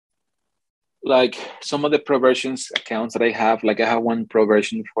like some of the Pro versions accounts that I have, like I have one Pro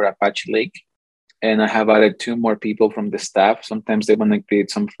version for Apache Lake, and I have added 2 more people from the staff. Sometimes they want to create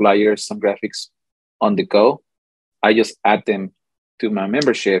some flyers, some graphics on the go. I just add them to my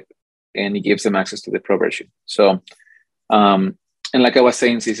membership and it gives them access to the Pro version. So, and like I was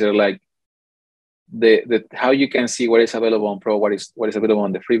saying, Cesar, like the how you can see what is available on Pro, what is available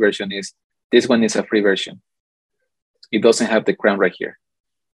on the free version is, this one is a free version. It doesn't have the crown right here.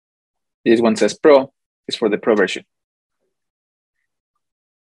 This one says Pro, it's for the Pro version.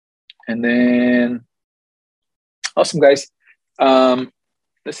 And then, awesome, guys.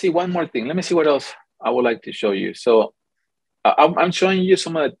 Let's see one more thing. Let me see what else I would like to show you. So I'm showing you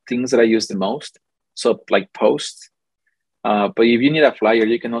some of the things that I use the most. So like posts. But if you need a flyer,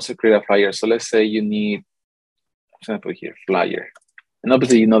 you can also create a flyer. So let's say you need, for example here, flyer. And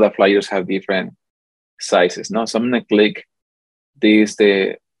obviously you know that flyers have different sizes. No? So I'm gonna click this,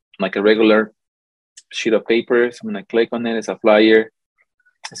 like a regular sheet of paper. So I'm gonna click on it as a flyer.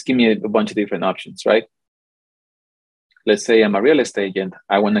 It's give me a bunch of different options, right? Let's say I'm a real estate agent.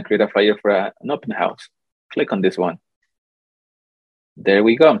 I wanna create a flyer for an open house. Click on this one. There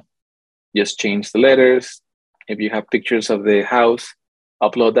we go. Just change the letters. If you have pictures of the house,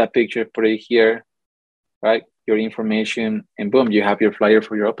 upload that picture, put it here, right? Your information, and boom, you have your flyer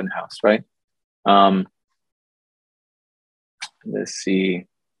for your open house, right? Let's see,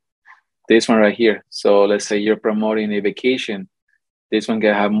 this one right here. So let's say you're promoting a vacation. This one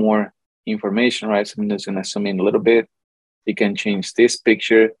can have more information, right? So I'm just gonna zoom in a little bit. You can change this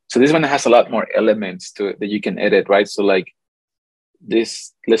picture. So this one has a lot more elements to it that you can edit, right? So like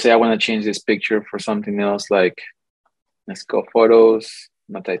this, let's say I want to change this picture for something else, like let's go photos.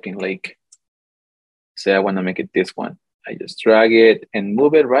 I'm not typing lake. Say I want to make it this one. I just drag it and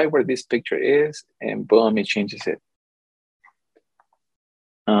move it right where this picture is, and boom, it changes it.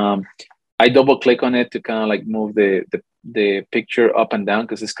 I double click on it to kind of like move the picture up and down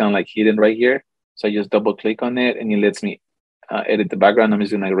because it's kind of like hidden right here. So I just double click on it and it lets me edit the background. I'm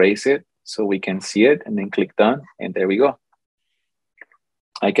just gonna erase it so we can see it, and then click done, and there we go.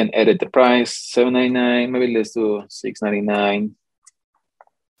 I can edit the price, $7.99. Maybe let's do $6.99.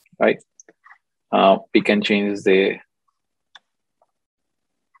 Right? We can change the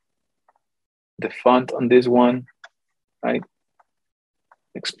font on this one, right?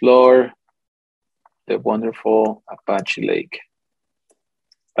 Explore the wonderful Apache Lake.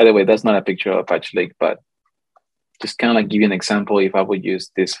 By the way, that's not a picture of Apache Lake, but just kind of like give you an example if I would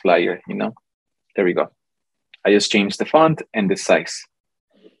use this flyer, you know? There we go. I just changed the font and the size.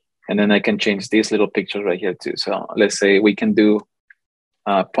 And then I can change these little pictures right here too. So let's say we can do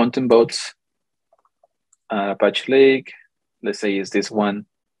pontoon boats, Apache Lake. Let's say it's this one.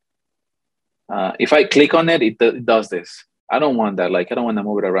 If I click on it, it does this. I don't want that. Like, I don't want to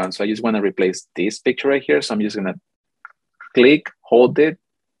move it around. So I just want to replace this picture right here. So I'm just going to click, hold it,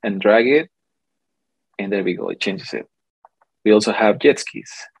 and drag it. And there we go. It changes it. We also have jet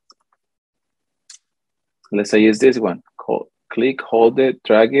skis. Let's say it's this one. Click, hold it,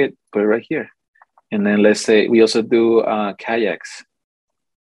 drag it, put it right here. And then let's say we also do kayaks.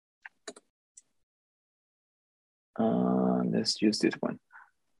 Let's use this one.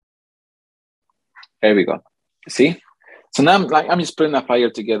 There we go. See? So now I'm just putting a flyer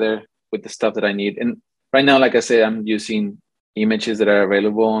together with the stuff that I need. And right now, like I said, I'm using images that are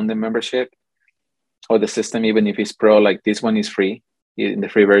available on the membership or the system. Even if it's pro, like this one is free in the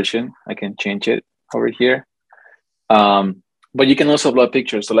free version. I can change it over here. But you can also upload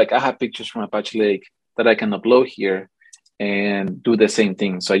pictures. So like I have pictures from Apache Lake that I can upload here and do the same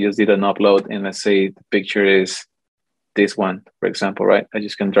thing. So I just did an upload, and let's say the picture is this one, for example, right? I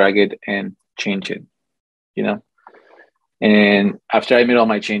just can drag it and change it, you know? And after I made all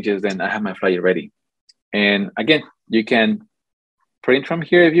my changes, then I have my flyer ready. And again, you can print from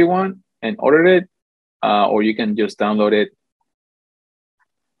here if you want and order it, or you can just download it.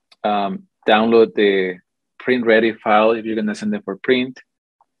 Download the print ready file if you're gonna send it for print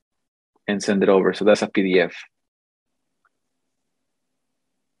and send it over. So that's a PDF.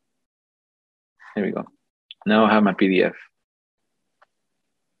 There we go. Now I have my PDF.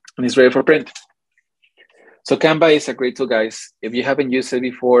 And it's ready for print. So Canva is a great tool, guys. If you haven't used it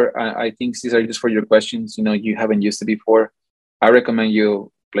before, I think these are just for your questions. You know, you haven't used it before. I recommend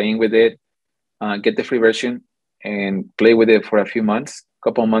you playing with it. Get the free version and play with it for a few months,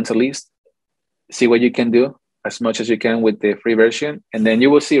 couple of months at least. See what you can do as much as you can with the free version. And then you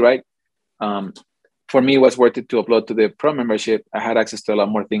will see, right? For me, it was worth it to upload to the pro membership. I had access to a lot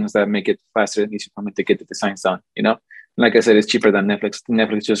more things that make it faster and easier for me to get the designs done, you know? Like I said, it's cheaper than Netflix.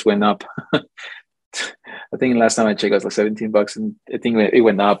 Netflix just went up. I think last time I checked, it was like 17 bucks, and I think it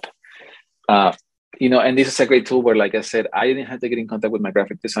went up. You know, and this is a great tool where, like I said, I didn't have to get in contact with my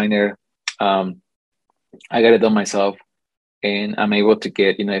graphic designer. I got it done myself, and I'm able to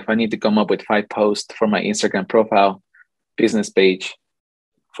get, you know, if I need to come up with 5 posts for my Instagram profile, business page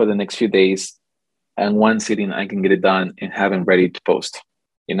for the next few days, and one sitting, I can get it done and have it ready to post,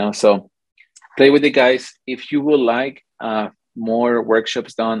 you know? So play with it, guys. If you would like more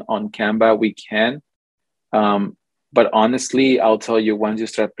workshops done on Canva, we can. But honestly, I'll tell you, once you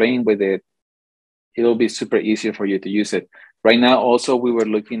start playing with it, it'll be super easier for you to use it. Right now, also, we were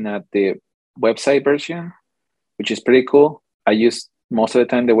looking at the website version, which is pretty cool. I use most of the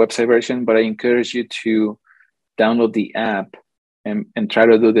time the website version, but I encourage you to download the app and try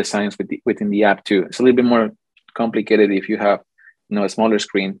to do designs within the app too. It's a little bit more complicated if you have, you know, a smaller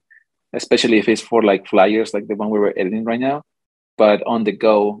screen, especially if it's for like flyers, like the one we were editing right now. But on the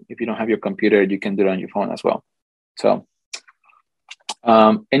go, if you don't have your computer, you can do it on your phone as well. So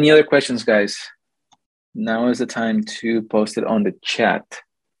any other questions, guys? Now is the time to post it on the chat.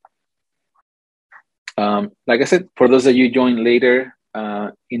 Like I said, for those of you join later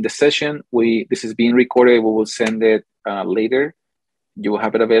in the session, this is being recorded. We will send it later. You will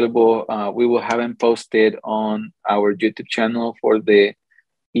have it available. We will have it posted on our YouTube channel for the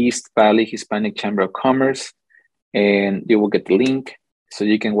East Valley Hispanic Chamber of Commerce. And you will get the link so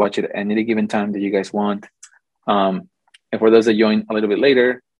you can watch it at any given time that you guys want. And for those that join a little bit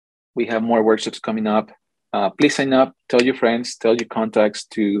later, we have more workshops coming up. Please sign up, tell your friends, tell your contacts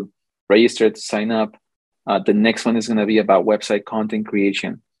to register to sign up. The next one is going to be about website content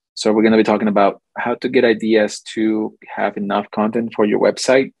creation. So we're going to be talking about how to get ideas to have enough content for your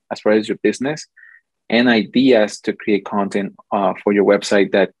website as far as your business, and ideas to create content for your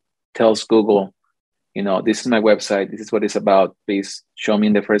website that tells Google, you know, this is my website. This is what it's about. Please show me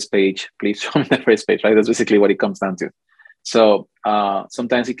in the first page. Please show me in the first page, right? That's basically what it comes down to. So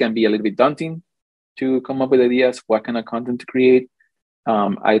sometimes it can be a little bit daunting to come up with ideas, what kind of content to create.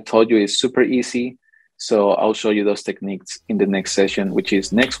 I told you it's super easy. So I'll show you those techniques in the next session, which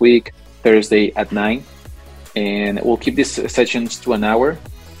is next week, Thursday at 9. And we'll keep these sessions to an hour.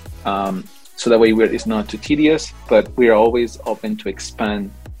 So that way it's not too tedious, but we are always open to expand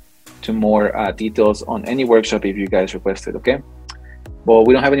to more details on any workshop if you guys request it, okay? Well,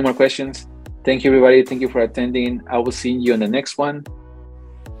 we don't have any more questions. Thank you, everybody. Thank you for attending. I will see you on the next one.